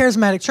 We're a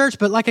charismatic church,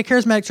 but like a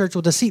charismatic church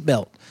with a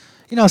seatbelt.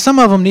 You know, some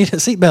of them need a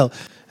seatbelt.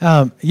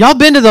 Y'all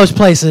been to those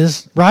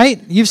places, right?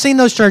 You've seen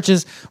those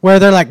churches where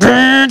they're like,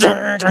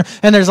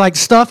 and there's like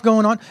stuff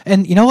going on.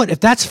 And you know what? If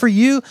that's for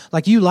you,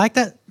 like you like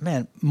that,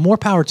 man, more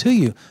power to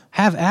you.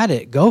 Have at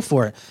it. Go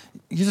for it.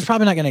 You're just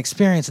probably not going to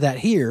experience that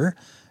here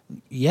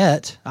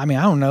yet. I mean,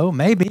 I don't know.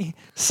 Maybe.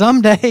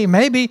 Someday,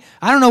 maybe.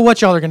 I don't know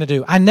what y'all are going to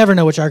do. I never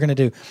know what y'all are going to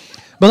do.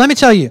 But let me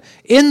tell you,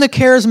 in the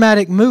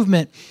charismatic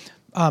movement,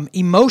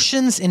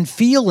 emotions and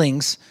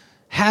feelings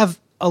have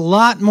a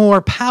lot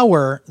more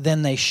power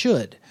than they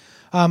should.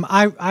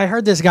 I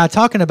heard this guy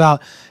talking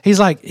about, he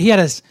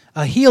had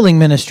a healing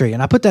ministry,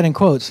 and I put that in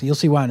quotes. You'll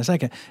see why in a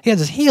second. He has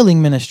this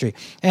healing ministry,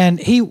 and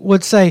he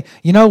would say,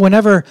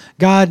 whenever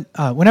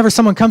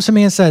someone comes to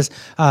me and says,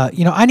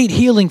 I need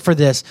healing for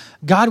this,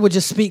 God would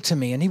just speak to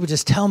me, and he would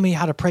just tell me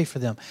how to pray for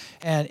them.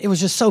 And it was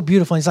just so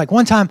beautiful. And he's like,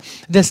 one time,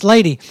 this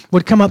lady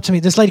came up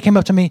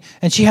to me,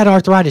 and she had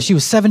arthritis. She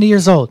was 70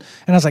 years old.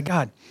 And I was like,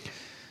 God,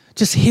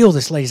 just heal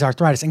this lady's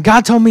arthritis. And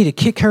God told me to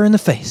kick her in the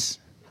face.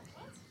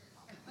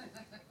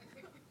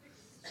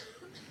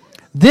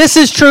 This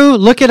is true.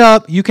 Look it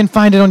up. You can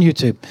find it on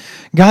YouTube.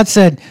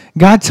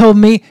 God told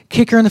me,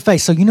 kick her in the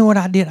face. So you know what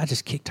I did? I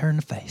just kicked her in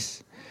the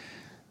face.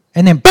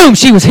 And then boom,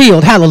 she was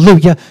healed.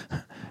 Hallelujah.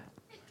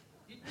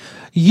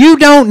 You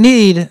don't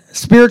need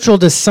spiritual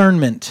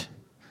discernment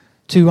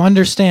to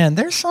understand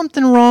there's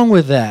something wrong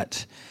with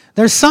that.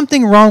 There's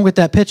something wrong with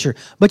that picture.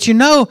 But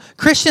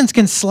Christians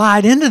can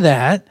slide into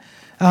that.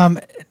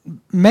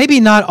 Maybe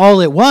not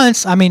all at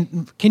once. I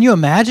mean, can you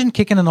imagine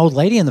kicking an old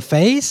lady in the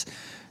face?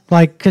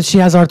 Like, because she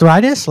has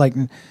arthritis? Like,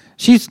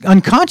 she's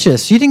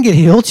unconscious. She didn't get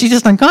healed. She's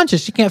just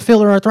unconscious. She can't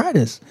feel her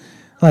arthritis.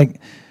 Like,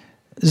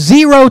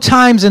 0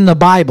 times in the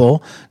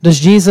Bible does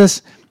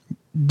Jesus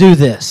do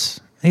this.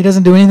 He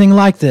doesn't do anything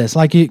like this.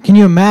 Like, can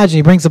you imagine?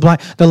 He brings the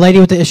lady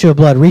with the issue of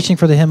blood, reaching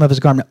for the hem of his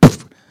garment.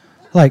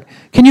 Like,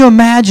 can you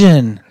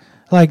imagine?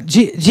 Like,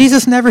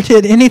 Jesus never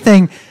did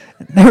anything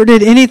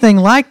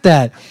like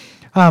that.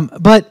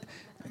 But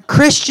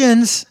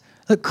Christians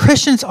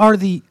are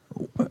the...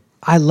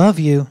 I love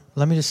you.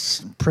 Let me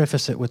just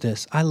preface it with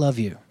this. I love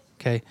you,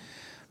 okay?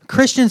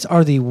 Christians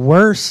are the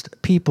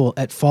worst people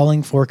at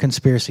falling for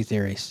conspiracy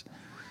theories.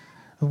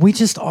 We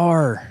just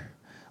are.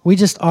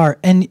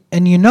 And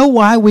you know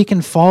why we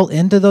can fall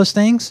into those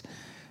things?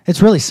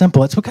 It's really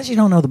simple. It's because you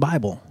don't know the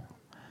Bible.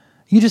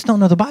 You just don't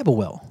know the Bible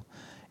well.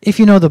 if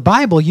you know the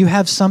Bible, you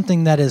have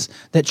something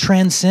that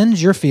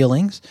transcends your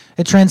feelings.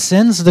 It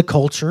transcends the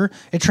culture.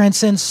 It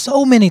transcends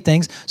so many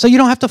things. So you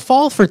don't have to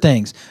fall for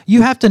things.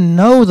 You have to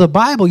know the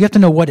Bible. You have to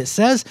know what it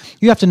says.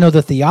 You have to know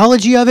the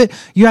theology of it.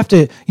 You have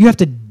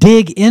to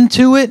dig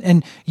into it,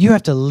 and you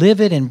have to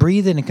live it and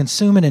breathe it and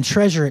consume it and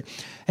treasure it.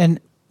 And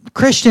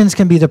Christians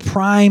can be the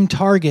prime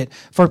target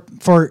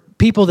for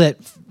people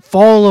that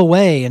fall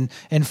away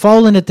and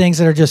fall into things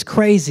that are just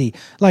crazy.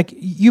 Like,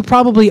 you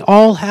probably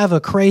all have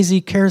a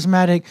crazy,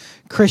 charismatic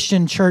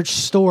Christian church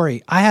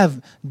story. I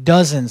have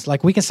dozens.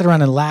 Like, we can sit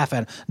around and laugh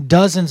at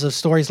dozens of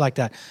stories like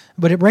that.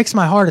 But it breaks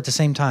my heart at the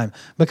same time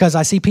because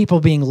I see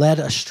people being led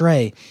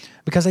astray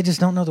because they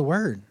just don't know the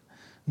Word.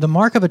 The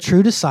mark of a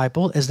true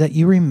disciple is that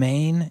you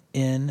remain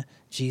in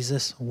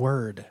Jesus'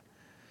 Word.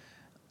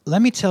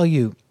 Let me tell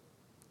you,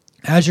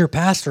 as your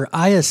pastor,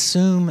 I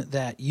assume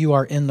that you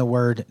are in the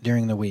Word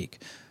during the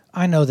week.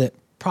 I know that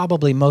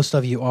probably most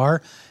of you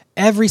are.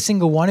 Every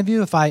single one of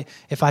you, if I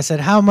said,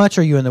 how much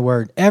are you in the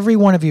Word? Every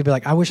one of you would be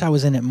like, I wish I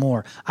was in it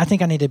more. I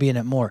think I need to be in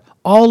it more.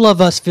 All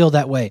of us feel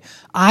that way.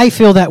 I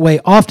feel that way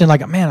often,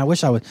 like, man, I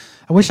wish I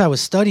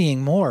was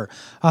studying more.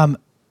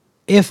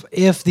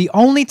 If the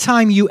only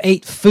time you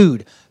ate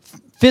food,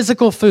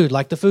 physical food,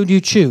 like the food you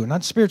chew,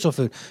 not spiritual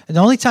food, and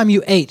the only time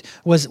you ate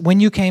was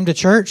when you came to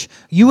church,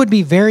 you would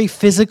be very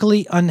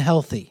physically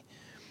unhealthy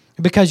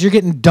because you're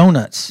getting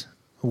donuts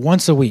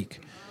once a week.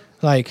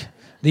 Like,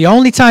 the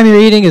only time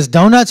you're eating is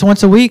donuts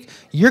once a week,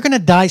 you're going to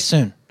die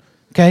soon,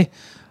 okay?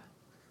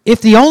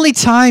 If the only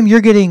time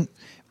you're getting,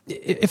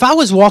 if I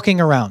was walking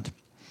around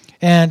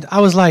and I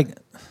was like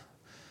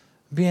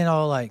being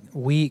all like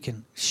weak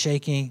and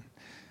shaking,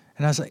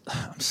 and I was like,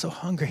 I'm so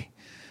hungry.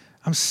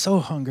 I'm so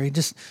hungry.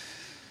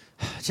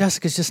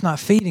 Jessica's just not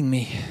feeding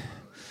me.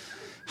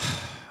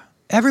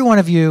 Every one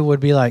of you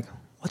would be like,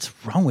 what's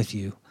wrong with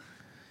you?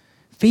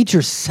 Feed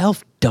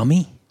yourself,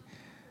 dummy.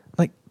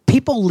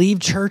 People leave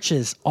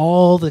churches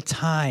all the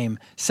time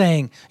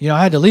saying,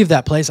 I had to leave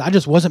that place. I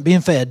just wasn't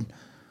being fed.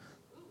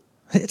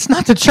 It's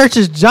not the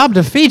church's job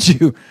to feed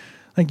you.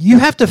 Like, you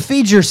have to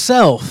feed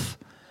yourself.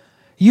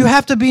 You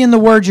have to be in the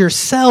Word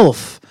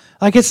yourself.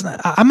 Like,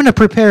 I'm going to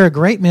prepare a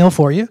great meal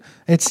for you.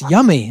 It's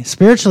yummy,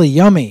 spiritually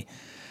yummy.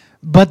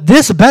 But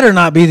this better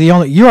not be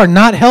you are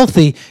not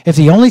healthy if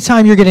the only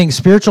time you're getting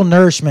spiritual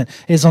nourishment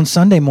is on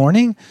Sunday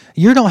morning.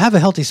 You don't have a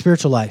healthy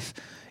spiritual life.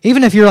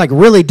 Even if you're like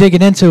really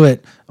digging into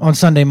it on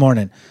Sunday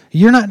morning,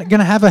 you're not going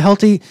to have a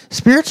healthy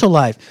spiritual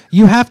life.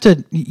 You have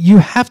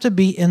to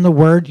be in the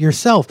Word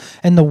yourself.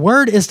 And the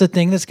Word is the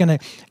thing that's going to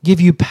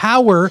give you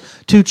power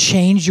to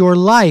change your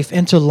life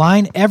and to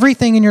line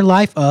everything in your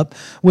life up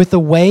with the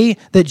way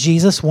that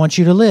Jesus wants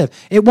you to live.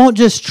 It won't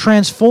just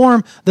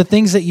transform the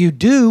things that you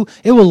do.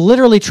 It will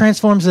literally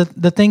transform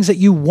the things that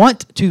you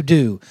want to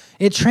do.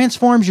 It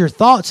transforms your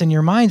thoughts and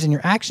your minds and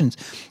your actions.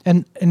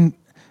 And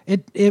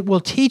it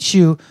will teach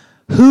you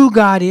who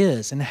God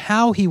is and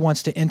how He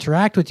wants to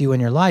interact with you in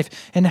your life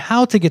and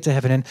how to get to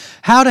heaven and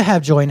how to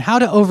have joy and how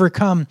to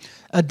overcome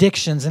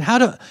addictions and how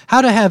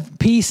to have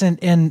peace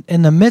in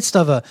the midst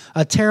of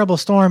a terrible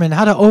storm and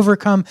how to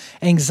overcome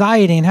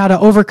anxiety and how to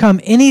overcome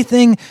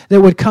anything that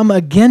would come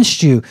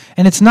against you.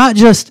 And it's not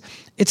just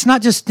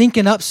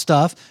thinking up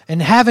stuff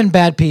and having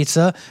bad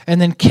pizza and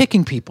then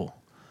kicking people.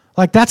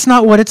 Like, that's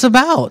not what it's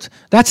about.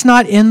 That's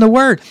not in the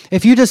Word.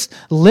 If you just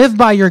live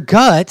by your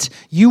gut,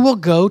 you will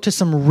go to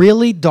some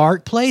really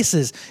dark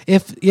places.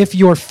 If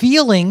your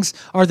feelings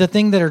are the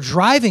thing that are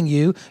driving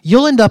you,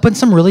 you'll end up in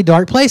some really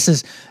dark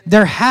places.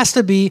 There has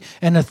to be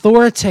an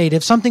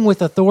authoritative, something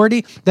with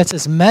authority that's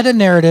this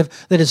meta-narrative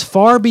that is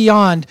far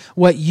beyond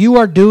what you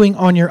are doing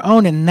on your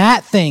own, and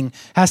that thing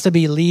has to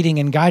be leading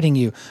and guiding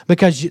you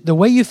because the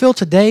way you feel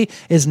today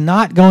is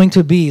not going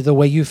to be the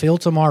way you feel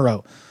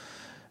tomorrow.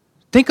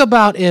 Think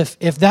about if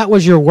that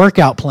was your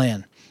workout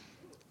plan.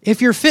 If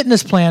your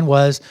fitness plan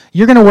was,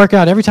 you're going to work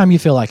out every time you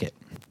feel like it.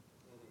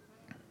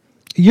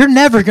 You're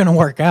never going to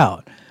work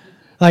out.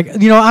 Like, I'm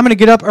going to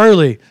get up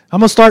early.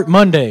 I'm going to start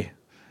Monday.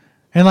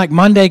 And like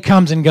Monday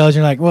comes and goes.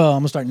 You're like, well,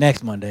 I'm going to start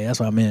next Monday. That's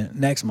what I meant,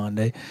 next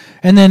Monday.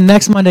 And then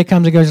next Monday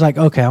comes and goes. You're like,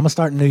 okay, I'm going to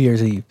start New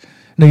Year's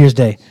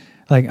Day.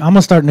 Like, I'm going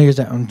to start New Year's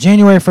Day. On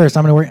January 1st,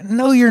 I'm going to work.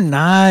 No, you're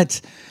not.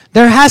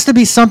 There has to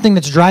be something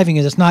that's driving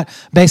you that's not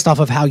based off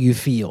of how you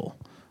feel.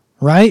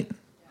 Right?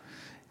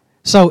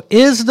 So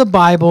is the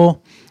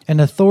Bible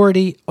an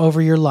authority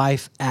over your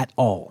life at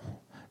all?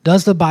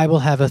 Does the Bible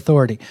have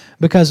authority?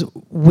 Because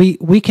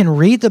we can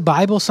read the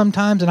Bible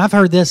sometimes, and I've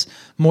heard this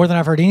more than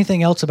I've heard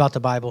anything else about the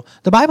Bible.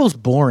 The Bible's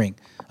boring.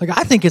 Like,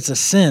 I think it's a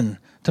sin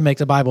to make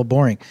the Bible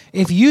boring.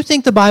 If you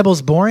think the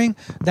Bible's boring,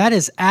 that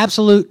is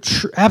absolute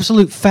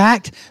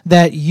fact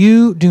that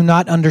you do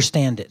not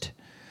understand it.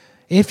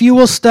 If you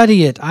will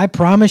study it, I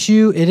promise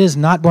you it is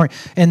not boring.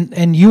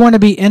 And you want to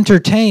be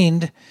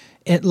entertained.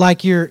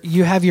 Like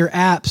you have your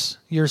apps,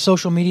 your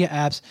social media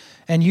apps,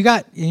 and you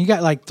got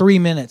like 3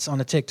 minutes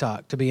on a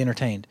TikTok to be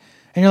entertained.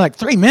 And you're like,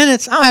 3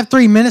 minutes? I don't have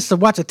 3 minutes to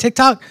watch a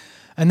TikTok.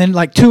 And then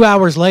like 2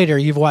 hours later,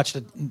 you've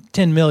watched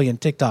 10 million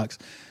TikToks.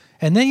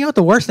 And then you know what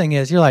the worst thing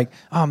is? You're like,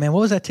 oh man, what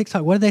was that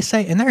TikTok? What did they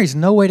say? And there is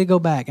no way to go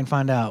back and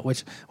find out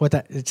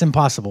it's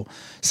impossible.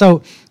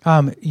 So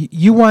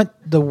you want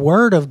the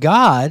Word of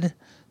God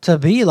to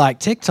be like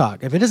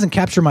TikTok. If it doesn't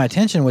capture my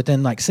attention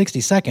within like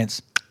 60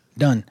 seconds,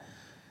 done.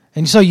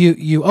 And so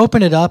you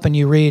open it up and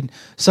you read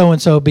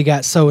so-and-so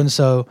begat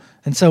so-and-so,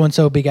 and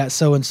so-and-so begat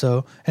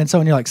so-and-so, and so,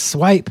 and you're like,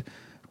 swipe,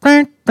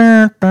 and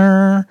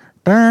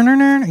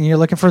you're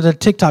looking for the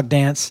TikTok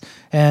dance,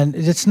 and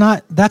that's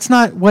not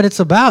what it's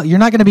about. You're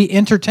not going to be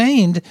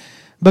entertained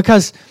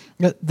because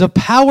the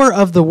power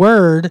of the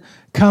Word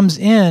comes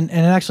in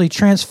and it actually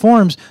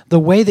transforms the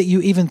way that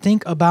you even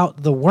think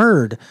about the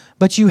Word.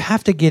 But you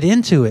have to get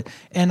into it.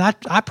 And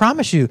I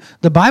promise you,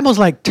 the Bible's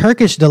like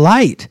Turkish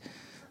delight.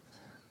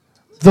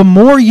 The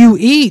more you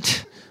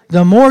eat,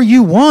 the more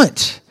you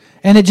want.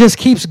 And it just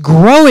keeps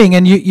growing,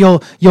 and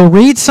you'll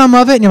read some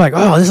of it, and you're like,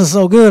 oh, this is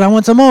so good, I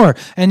want some more.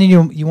 And then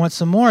you want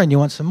some more, and you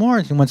want some more,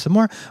 and you want some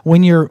more.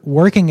 When you're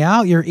working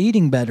out, you're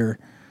eating better.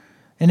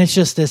 And it's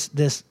just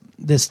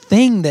this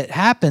thing that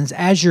happens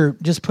as you're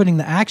just putting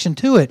the action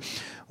to it.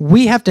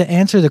 We have to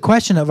answer the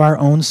question of our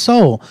own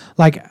soul.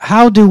 Like,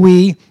 how do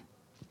we...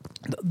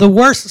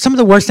 Some of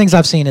the worst things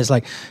I've seen is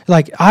like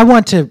I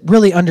want to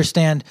really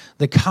understand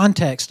the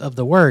context of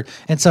the Word,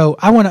 and so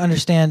I want to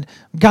understand,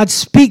 God,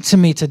 speak to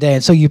me today.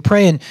 And so you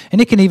pray, and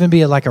it can even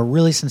be like a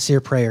really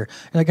sincere prayer.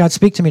 Like, God,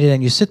 speak to me today,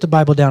 and you sit the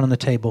Bible down on the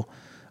table,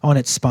 on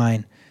its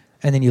spine,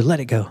 and then you let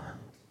it go.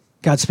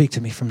 God, speak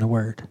to me from the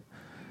Word,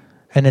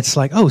 and it's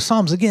like, oh,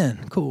 Psalms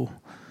again, cool.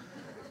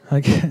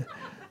 Like,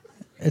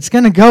 it's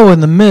going to go in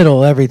the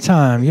middle every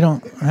time. You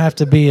don't have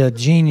to be a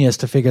genius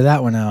to figure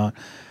that one out.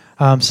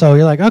 So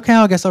you're like, okay,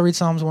 I guess I'll read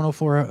Psalms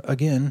 104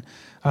 again.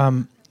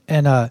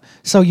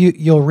 So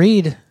you'll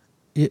read,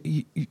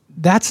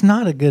 that's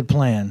not a good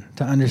plan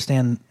to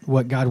understand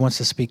what God wants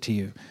to speak to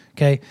you,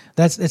 okay?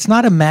 It's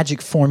not a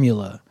magic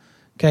formula,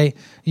 okay?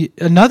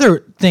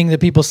 Another thing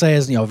that people say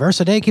is, a verse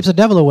a day keeps the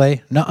devil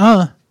away.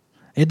 Nuh-uh,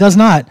 it does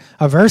not.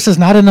 A verse is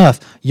not enough.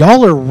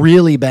 Y'all are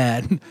really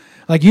bad.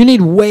 Like, you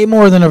need way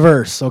more than a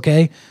verse,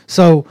 okay?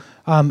 So,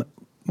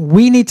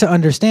 we need to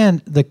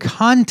understand the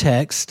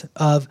context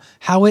of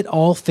how it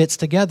all fits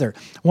together.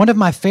 One of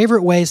my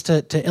favorite ways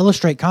to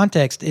illustrate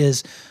context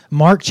is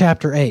Mark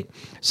chapter 8.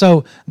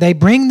 So they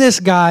bring this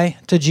guy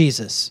to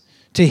Jesus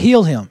to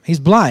heal him. He's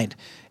blind.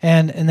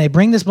 And they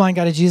bring this blind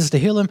guy to Jesus to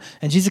heal him,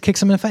 and Jesus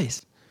kicks him in the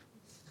face.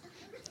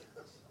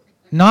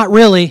 Not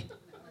really.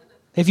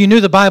 If you knew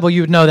the Bible,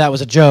 you would know that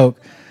was a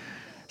joke.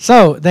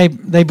 So they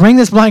bring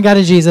this blind guy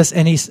to Jesus,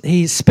 and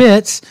he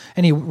spits,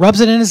 and he rubs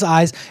it in his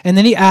eyes, and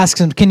then he asks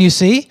him, can you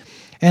see?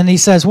 And he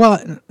says, well,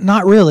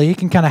 not really. He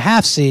can kind of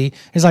half see.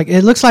 He's like,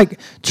 it looks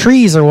like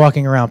trees are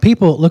walking around.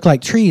 People look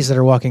like trees that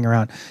are walking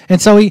around. And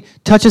so he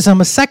touches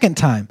him a second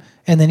time,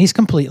 and then he's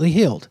completely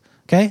healed.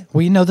 Okay?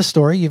 Well, you know the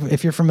story.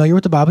 If you're familiar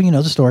with the Bible, you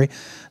know the story.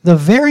 The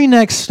very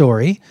next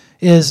story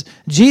is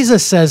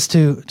Jesus says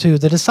to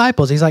the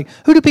disciples, he's like,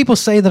 who do people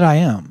say that I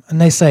am? And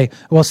they say,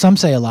 well, some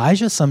say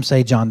Elijah, some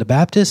say John the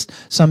Baptist,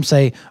 some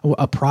say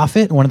a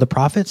prophet, one of the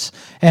prophets.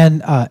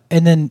 And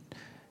then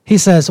he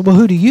says, well,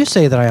 who do you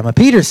say that I am? And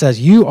Peter says,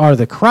 you are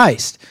the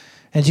Christ.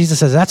 And Jesus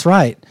says, that's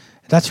right.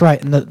 That's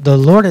right. And the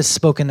Lord has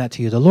spoken that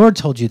to you. The Lord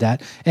told you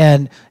that.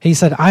 And he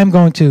said, I'm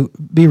going to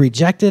be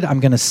rejected.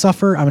 I'm going to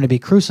suffer. I'm going to be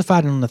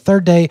crucified. And on the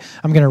third day,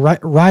 I'm going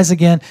to rise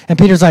again. And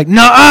Peter's like,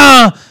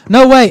 no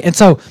way. And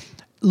so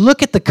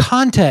look at the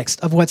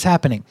context of what's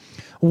happening.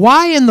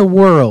 Why in the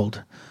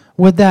world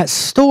would that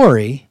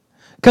story,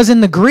 because in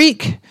the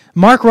Greek,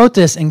 Mark wrote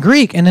this in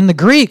Greek, and in the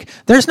Greek,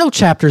 there's no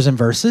chapters and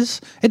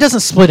verses. It doesn't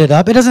split it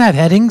up. It doesn't have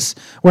headings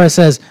where it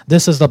says,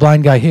 this is the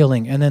blind guy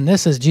healing, and then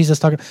this is Jesus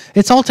talking.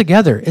 It's all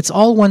together. It's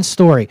all one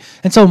story.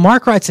 And so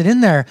Mark writes it in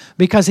there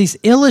because he's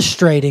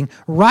illustrating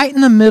right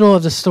in the middle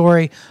of the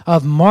story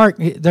of Mark,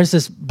 there's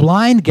this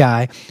blind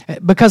guy,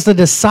 because the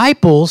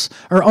disciples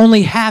are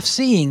only half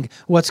seeing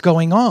what's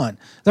going on.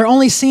 They're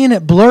only seeing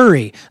it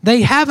blurry.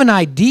 They have an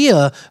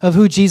idea of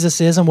who Jesus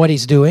is and what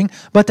he's doing,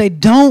 but they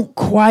don't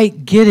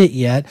quite get it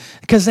yet,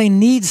 because they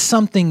need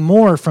something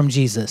more from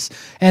Jesus.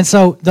 And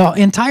so the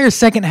entire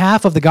second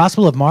half of the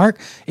Gospel of Mark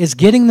is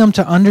getting them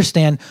to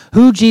understand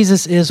who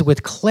Jesus is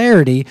with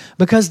clarity,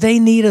 because they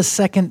need a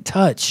second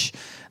touch.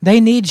 They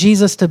need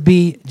Jesus to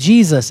be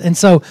Jesus. And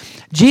so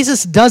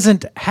Jesus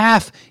doesn't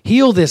half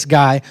heal this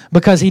guy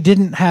because he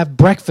didn't have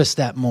breakfast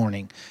that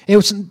morning.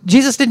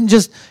 Jesus didn't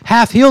just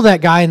half heal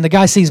that guy and the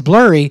guy sees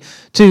blurry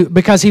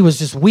because he was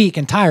just weak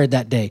and tired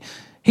that day.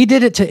 He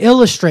did it to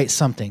illustrate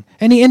something,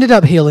 and he ended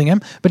up healing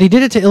him, but he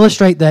did it to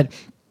illustrate that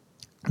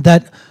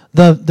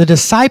the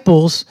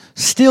disciples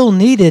still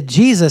needed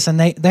Jesus, and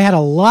they had a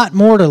lot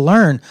more to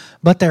learn,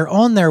 but they're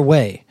on their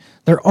way.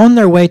 They're on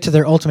their way to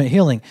their ultimate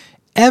healing.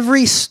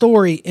 Every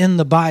story in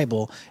the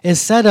Bible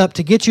is set up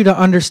to get you to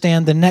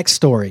understand the next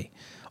story,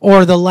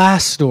 or the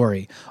last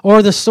story,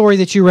 or the story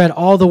that you read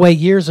all the way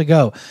years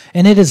ago.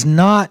 And it is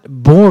not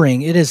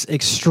boring. It is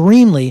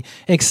extremely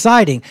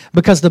exciting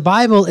because the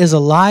Bible is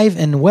alive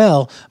and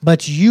well,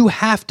 but you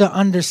have to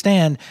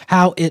understand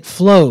how it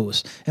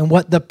flows and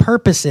what the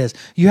purpose is.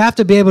 You have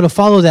to be able to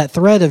follow that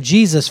thread of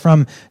Jesus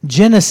from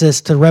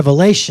Genesis to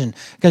Revelation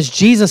because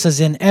Jesus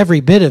is in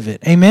every bit of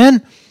it.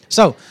 Amen?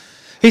 So,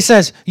 he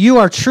says, you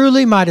are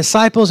truly my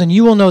disciples, and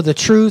you will know the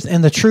truth,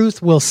 and the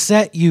truth will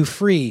set you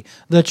free.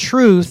 The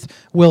truth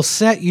will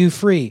set you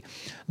free.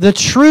 The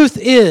truth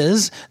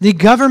is, the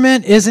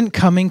government isn't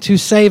coming to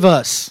save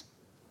us.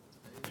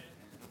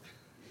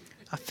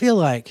 I feel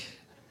like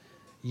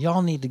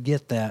y'all need to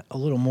get that a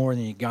little more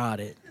than you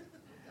got it.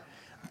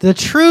 The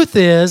truth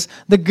is,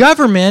 the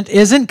government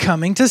isn't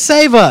coming to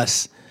save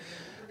us.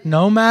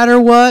 No matter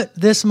what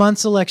this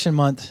month's election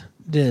month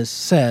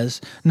says,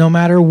 no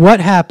matter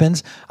what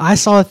happens. I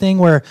saw a thing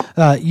where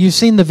you've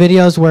seen the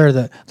videos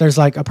where there's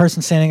like a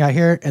person standing right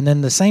here, and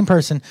then the same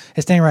person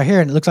is standing right here,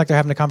 and it looks like they're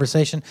having a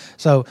conversation.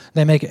 So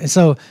they make it.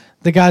 So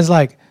the guy's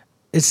like,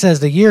 it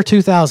says the year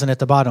 2000 at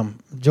the bottom,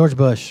 George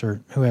Bush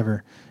or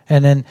whoever,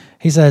 and then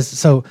he says,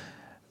 so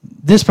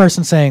this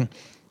person saying,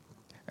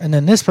 and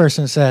then this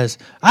person says,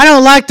 I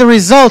don't like the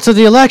results of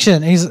the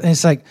election. And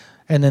he's like,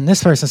 and then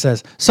this person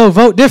says, so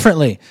vote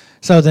differently.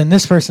 So then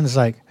this person is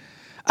like,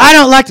 I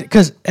don't like it,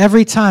 because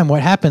every time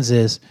what happens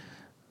is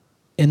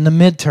in the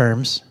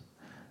midterms,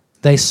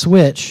 they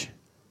switch,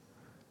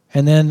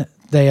 and then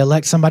they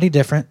elect somebody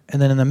different,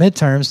 and then in the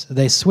midterms,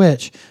 they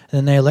switch, and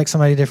then they elect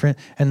somebody different,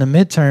 and in the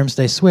midterms,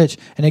 they switch,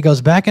 and it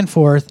goes back and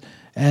forth,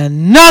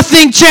 and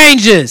nothing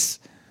changes.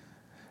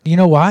 Do you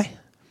know why?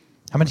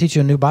 I'm going to teach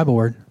you a new Bible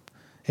word.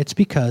 It's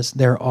because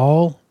they're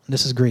all,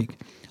 this is Greek,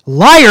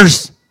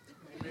 liars.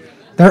 Amen.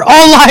 They're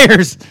all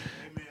liars.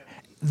 Amen.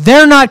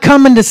 They're not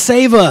coming to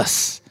save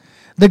us.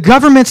 The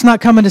government's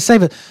not coming to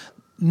save us.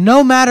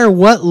 No matter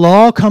what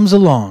law comes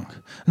along,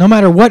 no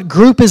matter what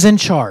group is in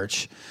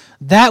charge,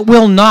 that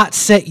will not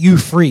set you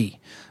free.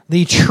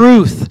 The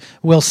truth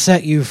will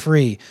set you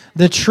free.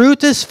 The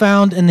truth is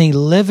found in the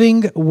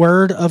living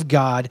Word of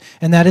God,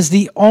 and that is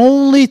the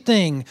only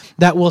thing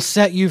that will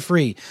set you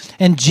free.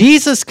 And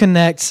Jesus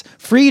connects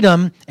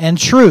freedom and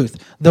truth.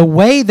 The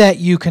way that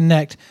you can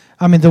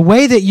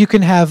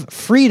have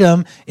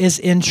freedom is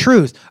in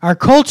truth. Our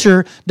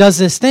culture does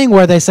this thing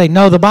where they say,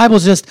 no, the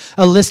Bible's just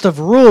a list of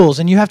rules,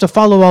 and you have to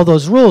follow all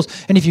those rules.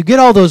 And if you get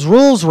all those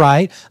rules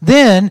right,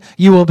 then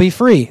you will be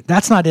free.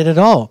 That's not it at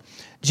all.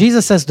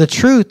 Jesus says the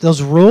truth,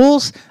 those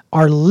rules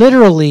are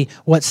literally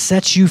what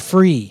sets you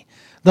free.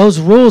 Those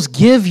rules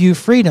give you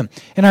freedom.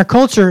 In our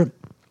culture,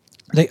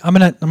 I'm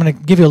gonna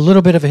give you a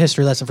little bit of a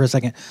history lesson for a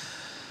second.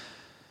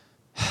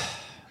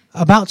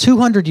 About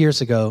 200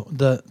 years ago,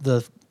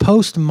 the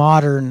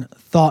postmodern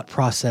thought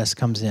process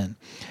comes in.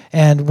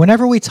 And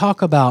whenever we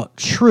talk about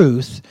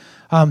truth,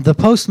 the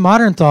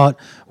postmodern thought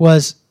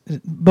was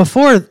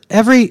before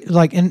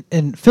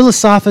in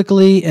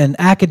philosophically and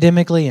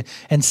academically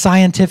and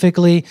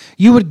scientifically,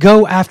 you would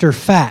go after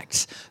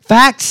facts.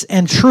 Facts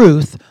and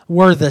truth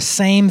were the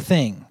same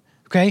thing.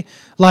 Okay?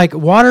 Like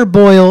water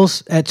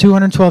boils at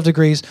 212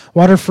 degrees,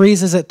 water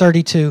freezes at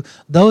 32.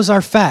 Those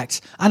are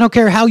facts. I don't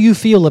care how you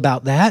feel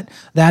about that.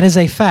 That is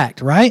a fact,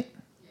 right?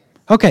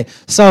 Okay,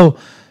 so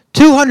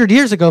 200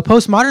 years ago,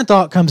 postmodern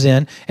thought comes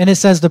in, and it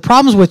says the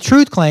problems with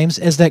truth claims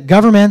is that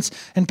governments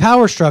and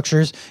power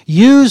structures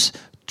use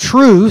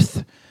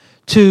truth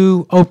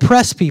to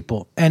oppress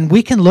people. And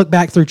we can look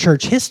back through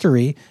church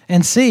history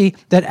and see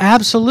that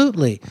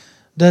absolutely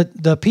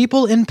the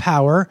people in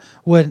power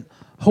would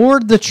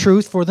hoard the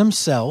truth for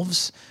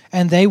themselves,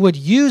 and they would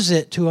use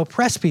it to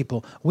oppress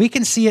people. We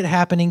can see it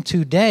happening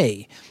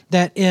today,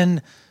 that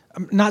in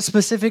not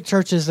specific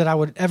churches that I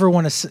would ever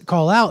want to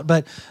call out,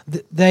 but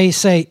they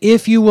say,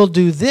 if you will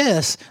do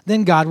this,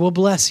 then God will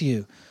bless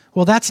you.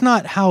 Well, that's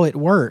not how it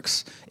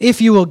works. If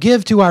you will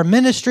give to our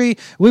ministry,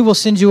 we will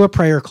send you a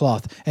prayer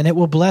cloth, and it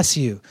will bless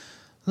you.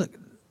 Look,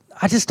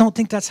 I just don't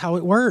think that's how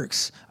it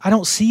works. I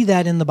don't see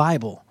that in the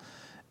Bible.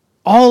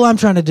 All I'm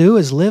trying to do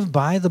is live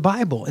by the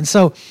Bible. And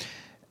so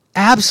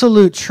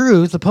absolute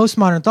truth, the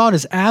postmodern thought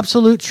is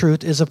absolute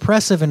truth is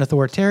oppressive and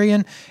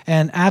authoritarian,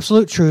 and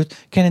absolute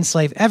truth can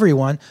enslave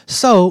everyone.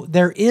 So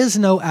there is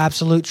no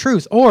absolute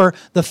truth. Or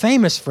the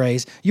famous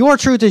phrase, your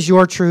truth is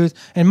your truth,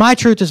 and my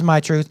truth is my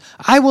truth.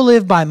 I will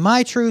live by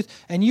my truth,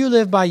 and you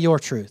live by your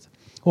truth.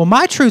 Well,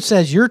 my truth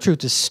says your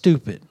truth is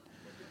stupid.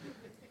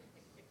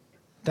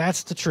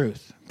 That's the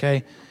truth,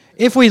 okay?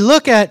 If we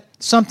look at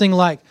something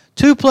like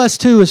 2 +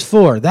 2 is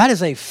 4, that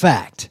is a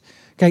fact.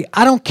 Okay,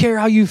 I don't care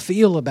how you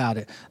feel about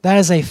it. That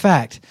is a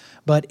fact.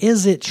 But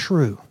is it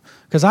true?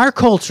 Because our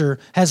culture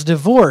has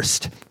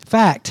divorced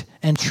fact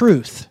and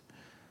truth.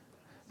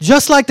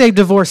 Just like they've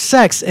divorced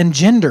sex and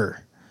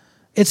gender.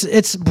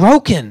 It's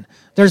broken.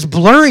 There's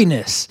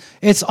blurriness.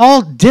 It's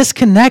all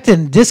disconnected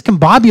and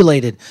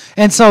discombobulated.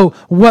 And so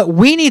what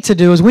we need to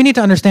do is we need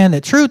to understand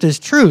that truth is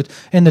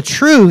truth, and the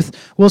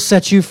truth will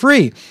set you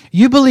free.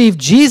 You believe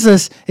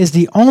Jesus is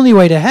the only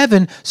way to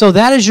heaven, so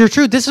that is your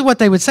truth. This is what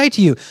they would say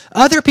to you.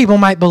 Other people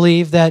might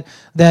believe that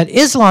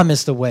Islam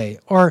is the way,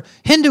 or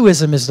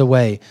Hinduism is the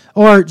way,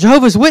 or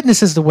Jehovah's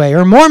Witness is the way,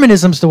 or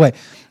Mormonism is the way.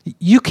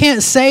 You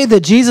can't say that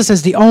Jesus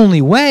is the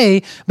only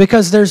way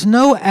because there's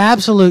no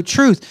absolute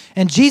truth.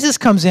 And Jesus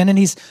comes in and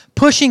he's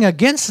pushing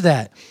against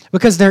that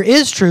because there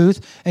is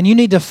truth and you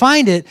need to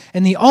find it.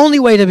 And the only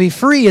way to be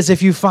free is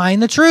if you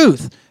find the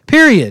truth,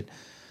 period.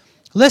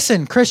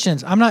 Listen,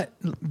 Christians,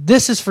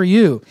 this is for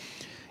you.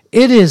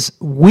 It is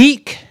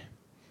weak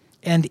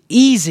and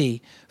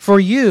easy for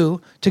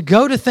you to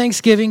go to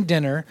Thanksgiving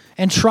dinner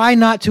and try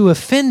not to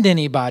offend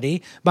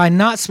anybody by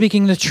not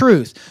speaking the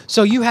truth.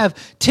 So you have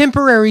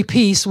temporary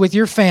peace with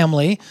your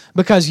family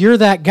because you're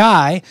that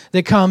guy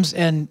that comes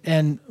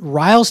and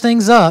riles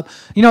things up.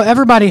 You know,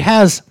 everybody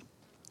has,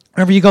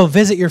 whenever you go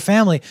visit your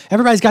family,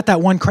 everybody's got that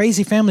one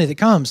crazy family that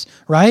comes,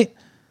 right?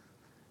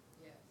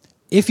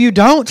 If you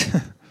don't,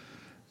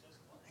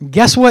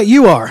 guess what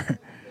you are?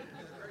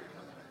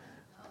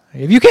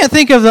 If you can't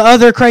think of the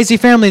other crazy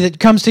family that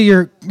comes to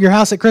your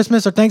house at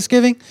Christmas or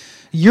Thanksgiving,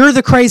 you're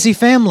the crazy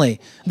family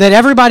that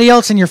everybody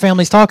else in your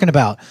family is talking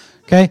about,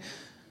 okay?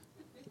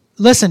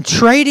 Listen,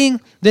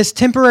 trading this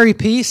temporary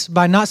peace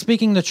by not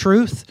speaking the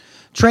truth,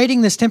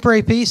 trading this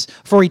temporary peace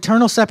for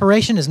eternal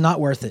separation is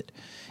not worth it.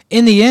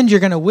 In the end, you're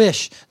going to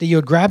wish that you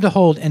had grabbed a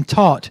hold and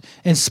taught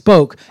and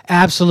spoke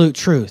absolute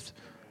truth,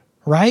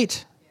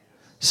 right?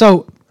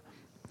 So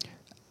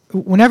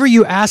whenever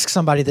you ask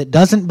somebody that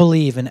doesn't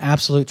believe in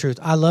absolute truth,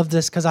 I love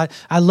this because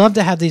I love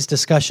to have these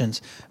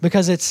discussions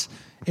because it's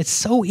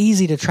so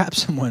easy to trap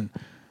someone.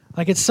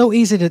 Like it's so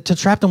easy to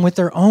trap them with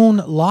their own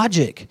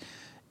logic.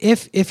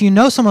 If you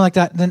know someone like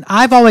that, then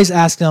I've always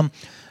asked them,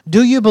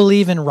 do you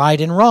believe in right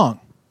and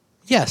wrong?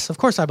 Yes, of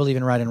course I believe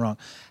in right and wrong.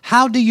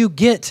 How do you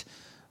get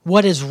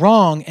what is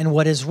wrong and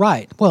what is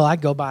right? Well, I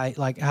go by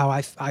like how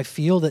I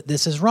feel that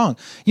this is wrong.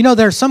 You know,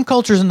 there are some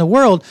cultures in the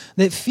world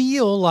that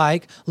feel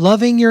like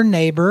loving your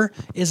neighbor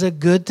is a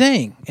good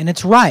thing and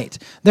it's right.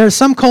 There are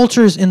some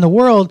cultures in the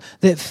world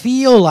that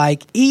feel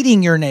like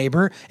eating your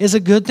neighbor is a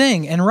good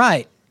thing and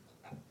right.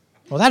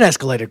 Well, that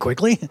escalated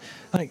quickly.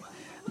 Like,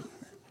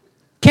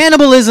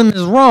 cannibalism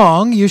is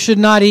wrong. You should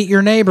not eat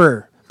your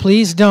neighbor.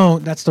 Please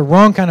don't. That's the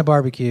wrong kind of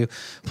barbecue.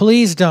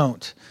 Please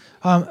don't.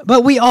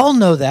 But we all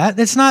know that.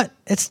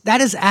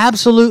 That is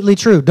absolutely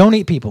true. Don't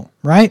eat people,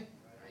 right?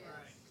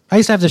 I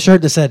used to have the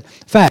shirt that said,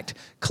 fact,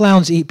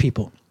 clowns eat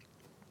people.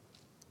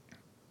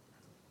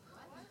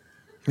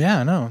 Yeah,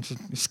 I know.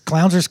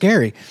 Clowns are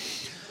scary.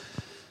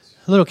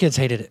 Little kids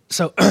hated it.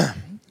 So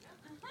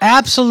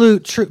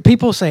absolute truth,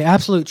 people say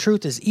absolute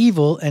truth is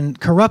evil and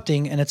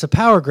corrupting, and it's a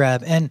power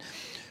grab. And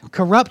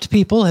corrupt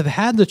people have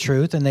had the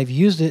truth, and they've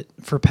used it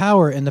for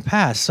power in the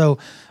past. So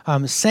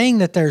saying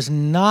that there's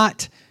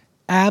not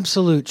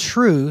absolute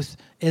truth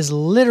is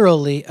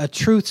literally a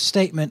truth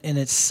statement in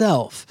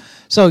itself.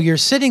 So you're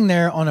sitting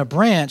there on a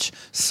branch,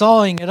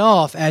 sawing it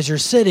off as you're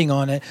sitting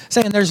on it,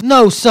 saying there's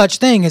no such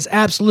thing as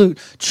absolute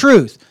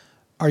truth.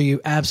 Are you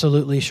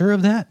absolutely sure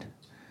of that?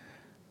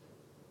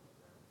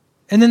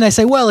 And then they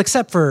say, well,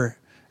 except for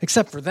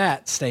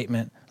that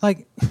statement.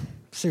 Like,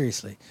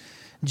 seriously.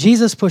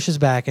 Jesus pushes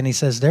back and he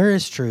says there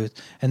is truth,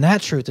 and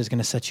that truth is going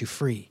to set you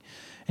free.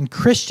 And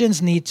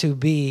Christians need to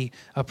be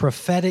a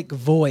prophetic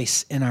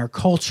voice in our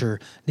culture,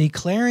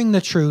 declaring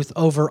the truth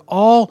over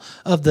all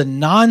of the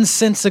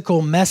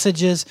nonsensical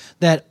messages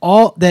that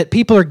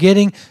people are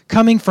getting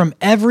coming from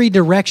every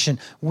direction.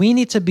 We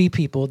need to be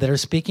people that are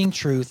speaking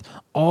truth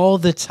all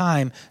the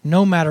time,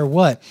 no matter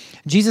what.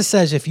 Jesus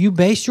says if you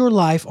base your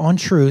life on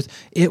truth,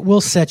 it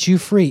will set you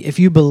free. If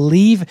you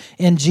believe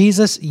in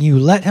Jesus, you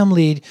let him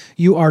lead,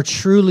 you are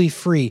truly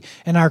free.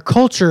 And our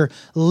culture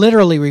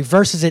literally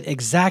reverses it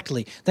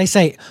exactly. They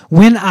say,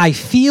 when I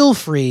feel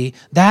free,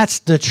 that's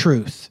the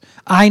truth.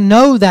 I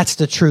know that's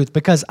the truth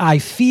because I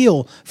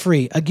feel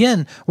free.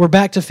 Again, we're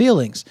back to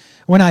feelings.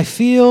 When I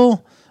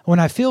feel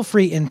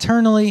free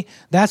internally,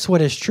 that's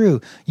what is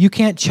true. You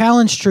can't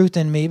challenge truth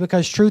in me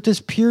because truth is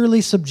purely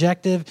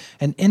subjective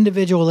and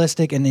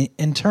individualistic and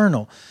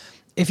internal.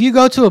 If you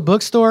go to a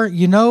bookstore,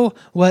 you know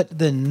what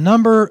the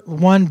number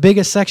one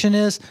biggest section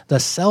is? The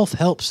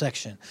self-help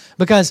section.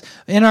 Because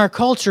in our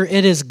culture,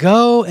 it is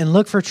go and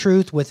look for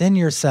truth within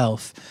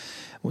yourself.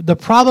 The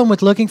problem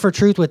with looking for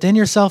truth within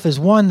yourself is,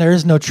 one, there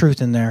is no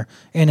truth in there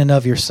in and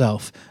of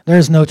yourself. There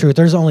is no truth.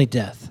 There's only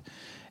death.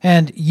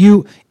 And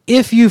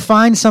if you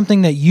find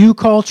something that you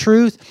call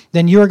truth,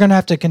 then you are going to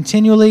have to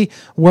continually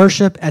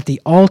worship at the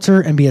altar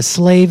and be a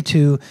slave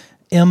to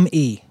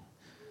me,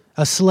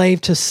 a slave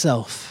to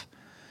self.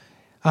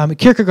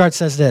 Kierkegaard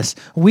says this: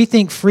 we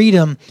think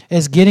freedom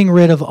is getting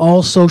rid of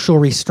all social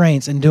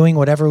restraints and doing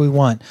whatever we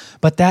want.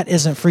 But that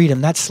isn't freedom.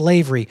 That's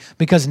slavery,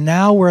 because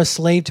now we're a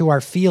slave to our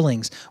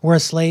feelings. We're a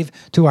slave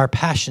to our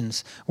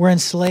passions. We're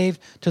enslaved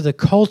to the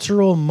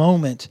cultural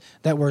moment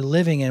that we're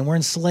living in. We're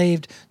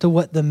enslaved to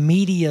what the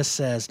media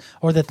says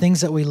or the things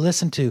that we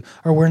listen to,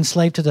 or we're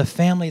enslaved to the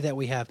family that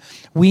we have.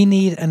 We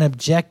need an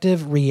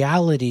objective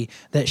reality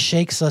that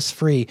shakes us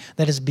free,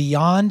 that is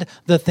beyond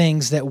the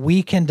things that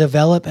we can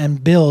develop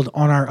and build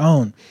on our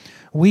own.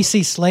 We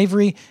see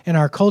slavery in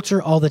our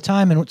culture all the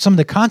time, and some of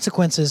the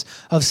consequences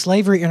of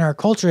slavery in our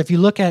culture, if you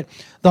look at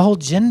the whole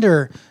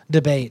gender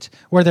debate,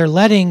 where they're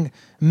letting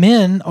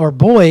men or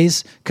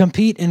boys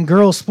compete in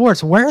girls'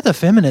 sports. Where are the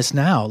feminists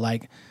now?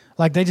 Like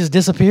they just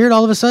disappeared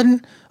all of a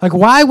sudden? Like,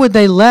 why would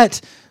they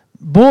let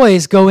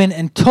boys go in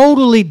and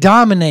totally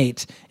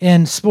dominate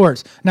in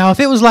sports? Now, if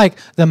it was like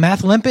the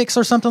Math Olympics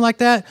or something like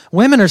that,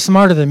 women are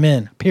smarter than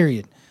men,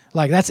 period.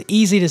 Like, that's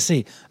easy to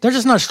see. They're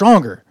just not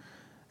stronger.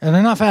 And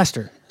they're not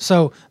faster.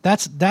 So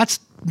that's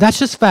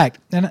just fact.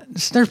 And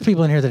there's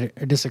people in here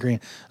that are disagreeing.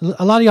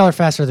 A lot of y'all are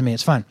faster than me.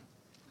 It's fine.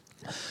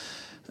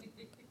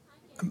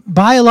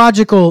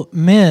 Biological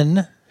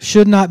men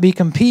should not be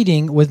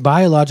competing with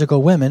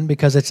biological women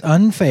because it's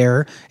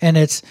unfair,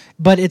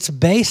 but it's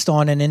based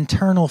on an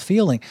internal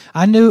feeling.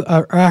 I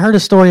heard a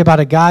story about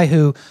a guy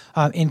who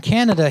in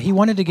Canada, he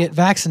wanted to get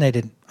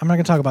vaccinated. I'm not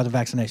going to talk about the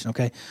vaccination,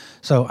 okay?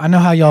 So I know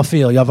how y'all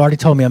feel. Y'all have already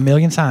told me a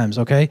million times,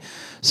 okay?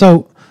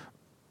 So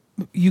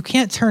you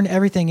can't turn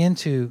everything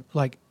into,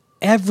 like,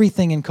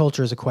 everything in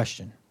culture is a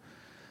question.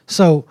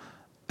 So,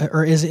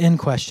 or is in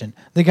question.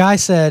 The guy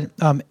said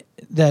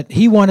that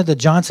he wanted the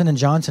Johnson &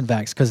 Johnson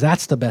vax because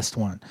that's the best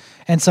one.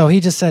 And so he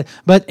just said,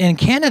 but in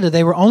Canada,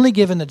 they were only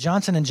giving the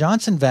Johnson &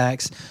 Johnson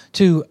vax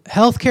to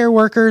healthcare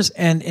workers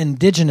and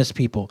indigenous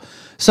people.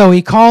 So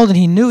he called and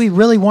he knew he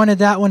really wanted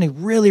that one. He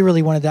really,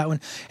 really wanted that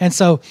one. And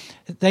so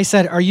they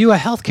said, are you a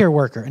healthcare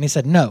worker? And he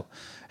said, no.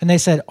 And they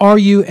said, are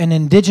you an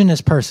indigenous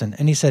person?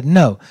 And he said,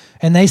 no.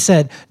 And they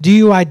said, do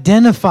you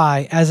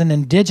identify as an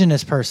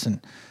indigenous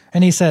person?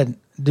 And he said,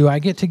 do I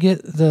get to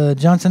get the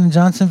Johnson &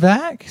 Johnson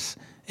vax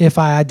if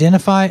I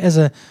identify as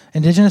an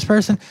indigenous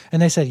person?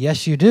 And they said,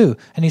 yes, you do.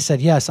 And he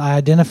said, yes, I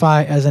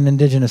identify as an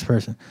indigenous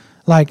person.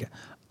 Like,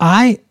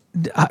 I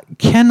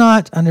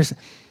cannot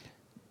understand.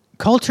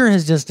 Culture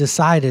has just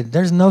decided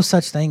there's no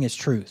such thing as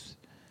truth.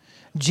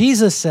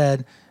 Jesus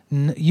said,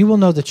 you will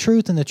know the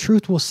truth, and the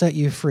truth will set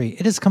you free.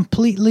 It is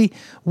completely,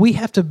 we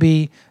have to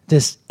be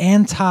this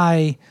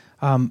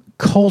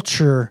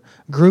anti-culture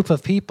group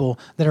of people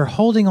that are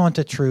holding on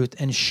to truth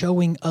and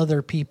showing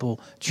other people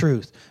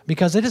truth,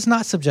 because it is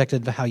not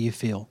subjective to how you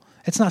feel.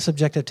 It's not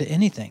subjective to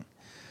anything.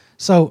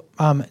 So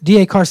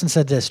D.A. Carson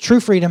said this: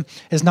 true freedom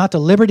is not the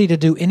liberty to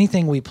do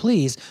anything we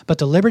please, but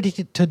the liberty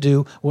to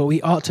do what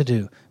we ought to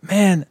do.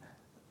 Man,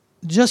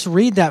 just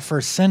read that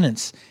first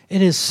sentence.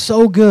 It is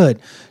so good.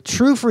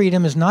 True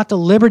freedom is not the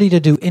liberty to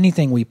do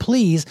anything we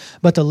please,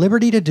 but the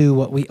liberty to do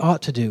what we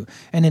ought to do.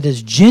 And it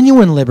is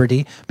genuine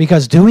liberty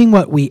because doing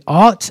what we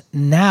ought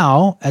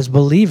now as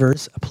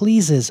believers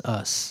pleases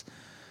us.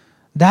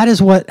 That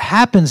is what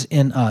happens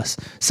in us.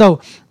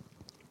 So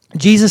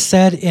Jesus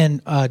said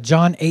in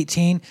John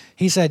 18,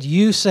 he said,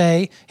 you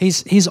say,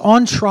 he's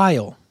on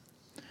trial.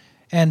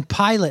 And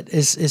Pilate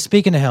is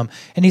speaking to him.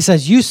 And he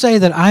says, you say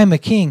that I am a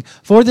king.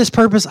 For this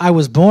purpose I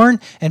was born,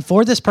 and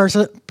for this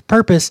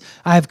purpose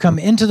I have come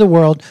into the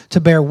world to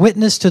bear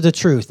witness to the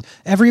truth.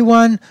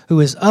 Everyone who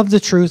is of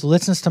the truth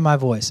listens to my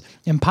voice.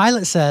 And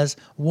Pilate says,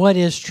 what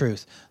is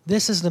truth?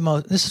 This is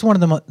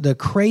one of the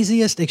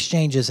craziest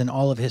exchanges in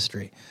all of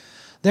history.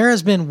 There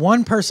has been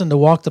one person to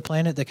walk the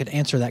planet that could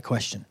answer that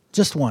question.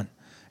 Just one.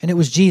 And it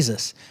was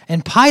Jesus.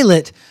 And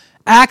Pilate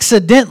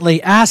accidentally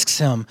asks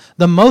him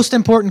the most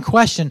important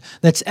question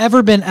that's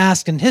ever been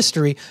asked in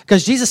history,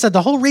 because Jesus said,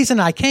 the whole reason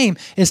I came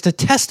is to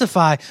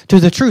testify to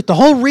the truth. The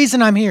whole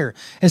reason I'm here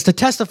is to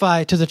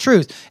testify to the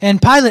truth.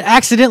 And Pilate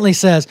accidentally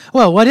says,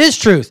 well, what is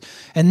truth?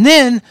 And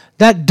then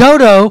that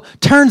dodo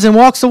turns and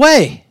walks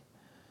away.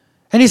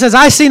 And he says,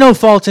 I see no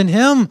fault in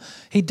him.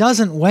 He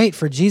doesn't wait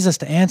for Jesus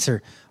to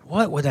answer.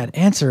 What would that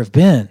answer have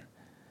been?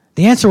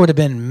 The answer would have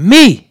been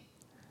me.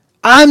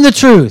 I'm the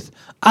truth.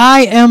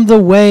 I am the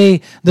way,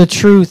 the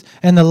truth,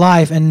 and the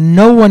life, and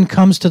no one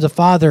comes to the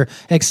Father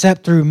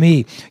except through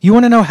me. You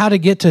want to know how to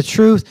get to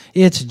truth?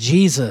 It's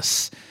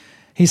Jesus.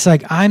 He's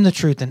like, I'm the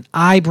truth, and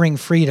I bring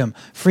freedom.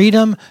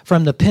 Freedom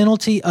from the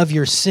penalty of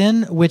your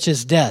sin, which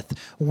is death.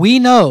 We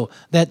know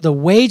that the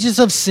wages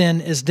of sin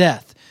is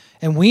death.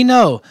 And we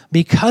know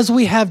because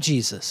we have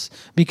Jesus,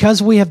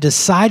 because we have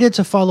decided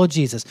to follow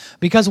Jesus,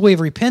 because we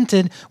have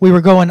repented, we were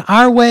going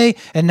our way,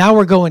 and now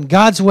we're going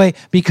God's way.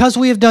 Because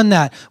we have done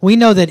that, we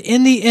know that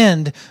in the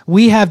end,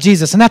 we have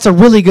Jesus. And that's a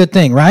really good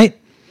thing, right?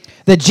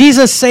 That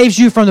Jesus saves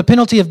you from the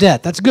penalty of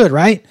death. That's good,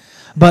 right?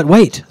 But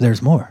wait,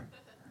 there's more.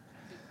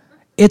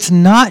 It's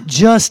not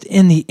just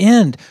in the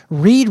end.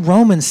 Read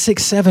Romans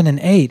 6, 7, and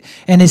 8.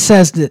 And it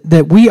says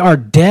that we are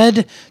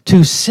dead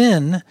to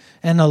sin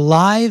and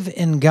alive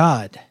in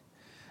God.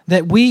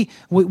 that we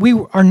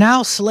are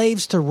now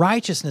slaves to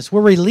righteousness.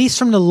 We're released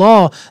from the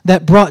law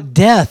that brought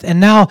death, and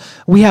now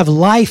we have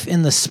life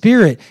in the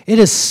Spirit.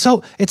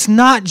 It's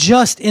not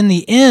just in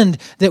the end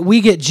that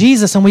we get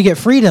Jesus and we get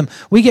freedom.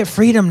 We get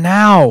freedom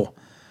now.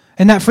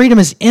 And that freedom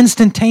is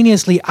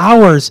instantaneously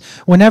ours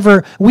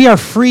whenever we are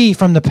free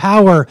from the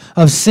power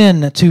of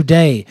sin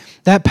today.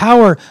 That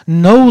power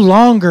no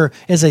longer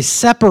is a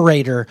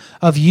separator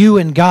of you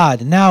and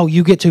God. Now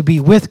you get to be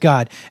with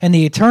God. And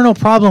the eternal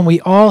problem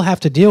we all have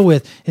to deal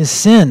with is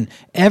sin.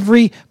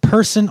 Every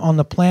person on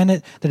the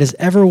planet that has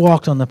ever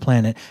walked on the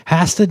planet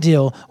has to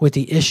deal with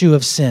the issue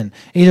of sin.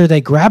 Either they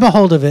grab a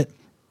hold of it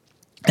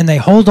and they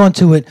hold on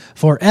to it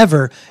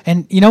forever.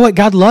 And you know what?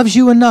 God loves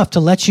you enough to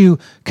let you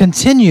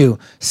continue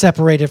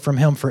separated from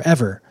Him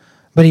forever.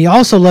 But He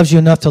also loves you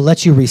enough to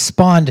let you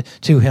respond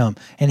to Him.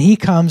 And He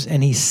comes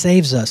and He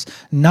saves us,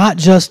 not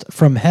just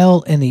from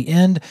hell in the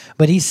end,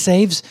 but He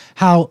saves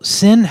how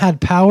sin had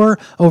power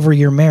over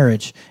your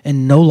marriage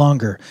and no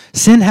longer.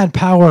 Sin had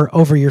power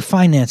over your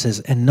finances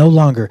and no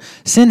longer.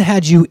 Sin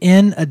had you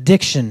in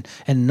addiction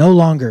and no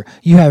longer.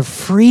 You have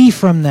free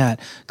from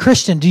that.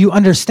 Christian, do you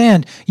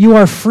understand? You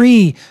are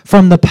free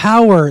from the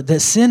power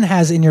that sin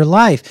has in your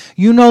life.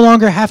 You no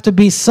longer have to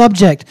be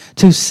subject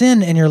to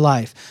sin in your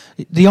life.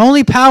 The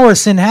only power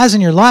sin has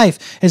in your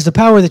life is the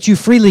power that you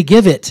freely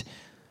give it.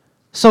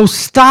 So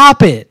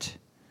stop it.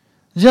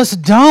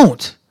 Just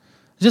don't.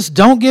 Just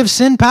don't give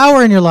sin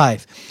power in your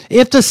life.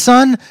 If the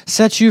Son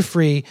sets you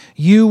free,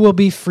 you will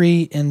be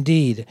free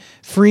indeed.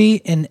 Free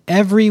in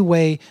every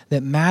way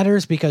that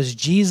matters because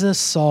Jesus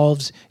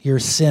solves your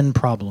sin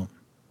problem.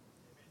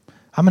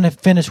 I'm going to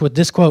finish with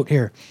this quote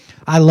here.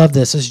 I love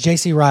this. It's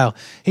J.C. Ryle.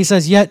 He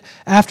says, "Yet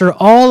after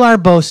all our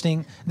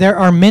boasting, there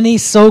are many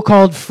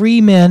so-called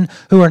free men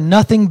who are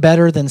nothing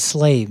better than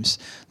slaves.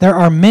 There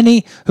are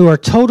many who are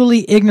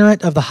totally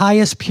ignorant of the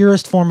highest,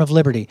 purest form of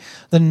liberty.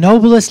 The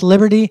noblest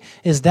liberty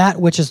is that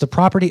which is the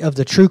property of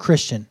the true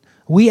Christian.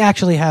 We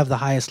actually have the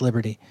highest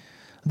liberty.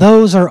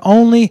 Those are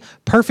only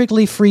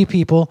perfectly free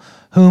people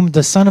whom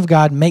the Son of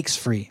God makes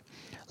free.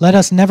 Let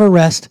us never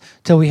rest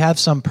till we have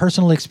some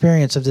personal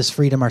experience of this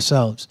freedom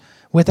ourselves.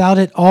 Without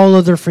it, all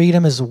other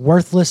freedom is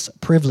worthless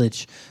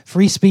privilege.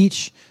 Free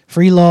speech,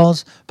 free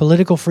laws,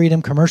 political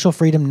freedom, commercial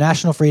freedom,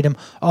 national freedom,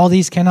 all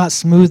these cannot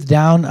smooth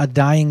down a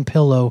dying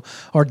pillow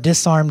or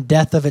disarm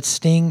death of its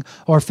sting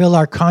or fill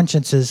our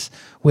consciences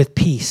with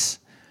peace.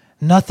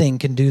 Nothing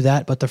can do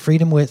that but the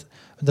freedom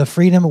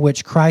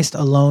which Christ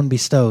alone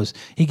bestows.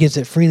 He gives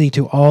it freely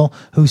to all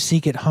who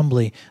seek it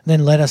humbly.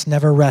 Then let us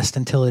never rest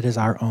until it is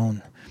our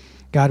own."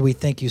 God, we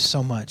thank you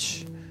so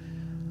much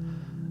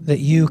that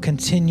you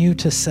continue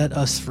to set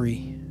us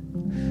free.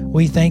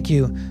 We thank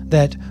you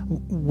that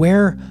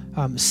where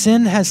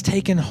sin has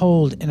taken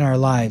hold in our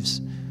lives,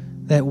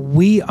 that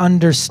we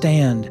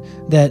understand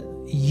that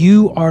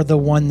you are the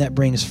one that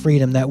brings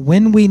freedom, that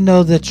when we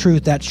know the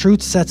truth, that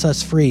truth sets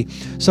us free.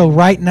 So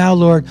right now,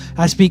 Lord,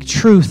 I speak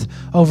truth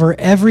over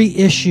every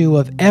issue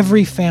of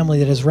every family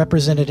that is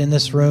represented in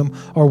this room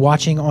or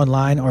watching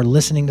online or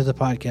listening to the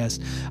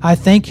podcast. I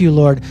thank you,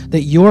 Lord,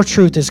 that your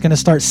truth is going to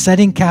start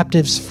setting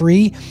captives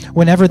free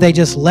whenever they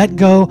just let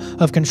go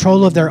of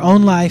control of their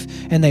own life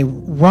and they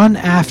run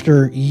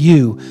after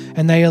you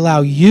and they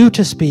allow you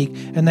to speak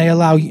and they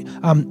allow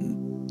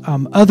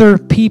other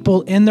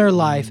people in their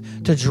life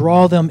to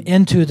draw them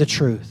into the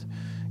truth.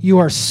 You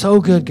are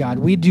so good, God.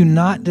 We do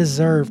not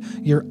deserve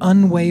your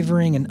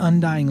unwavering and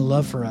undying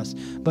love for us,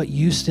 but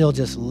you still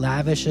just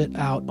lavish it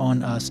out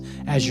on us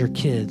as your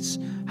kids.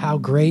 How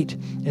great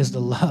is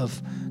the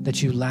love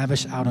that you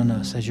lavish out on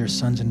us as your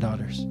sons and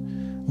daughters.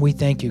 We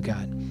thank you,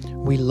 God.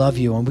 We love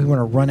you, and we want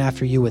to run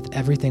after you with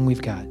everything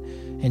we've got.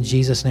 In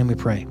Jesus' name we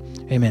pray.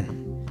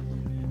 Amen.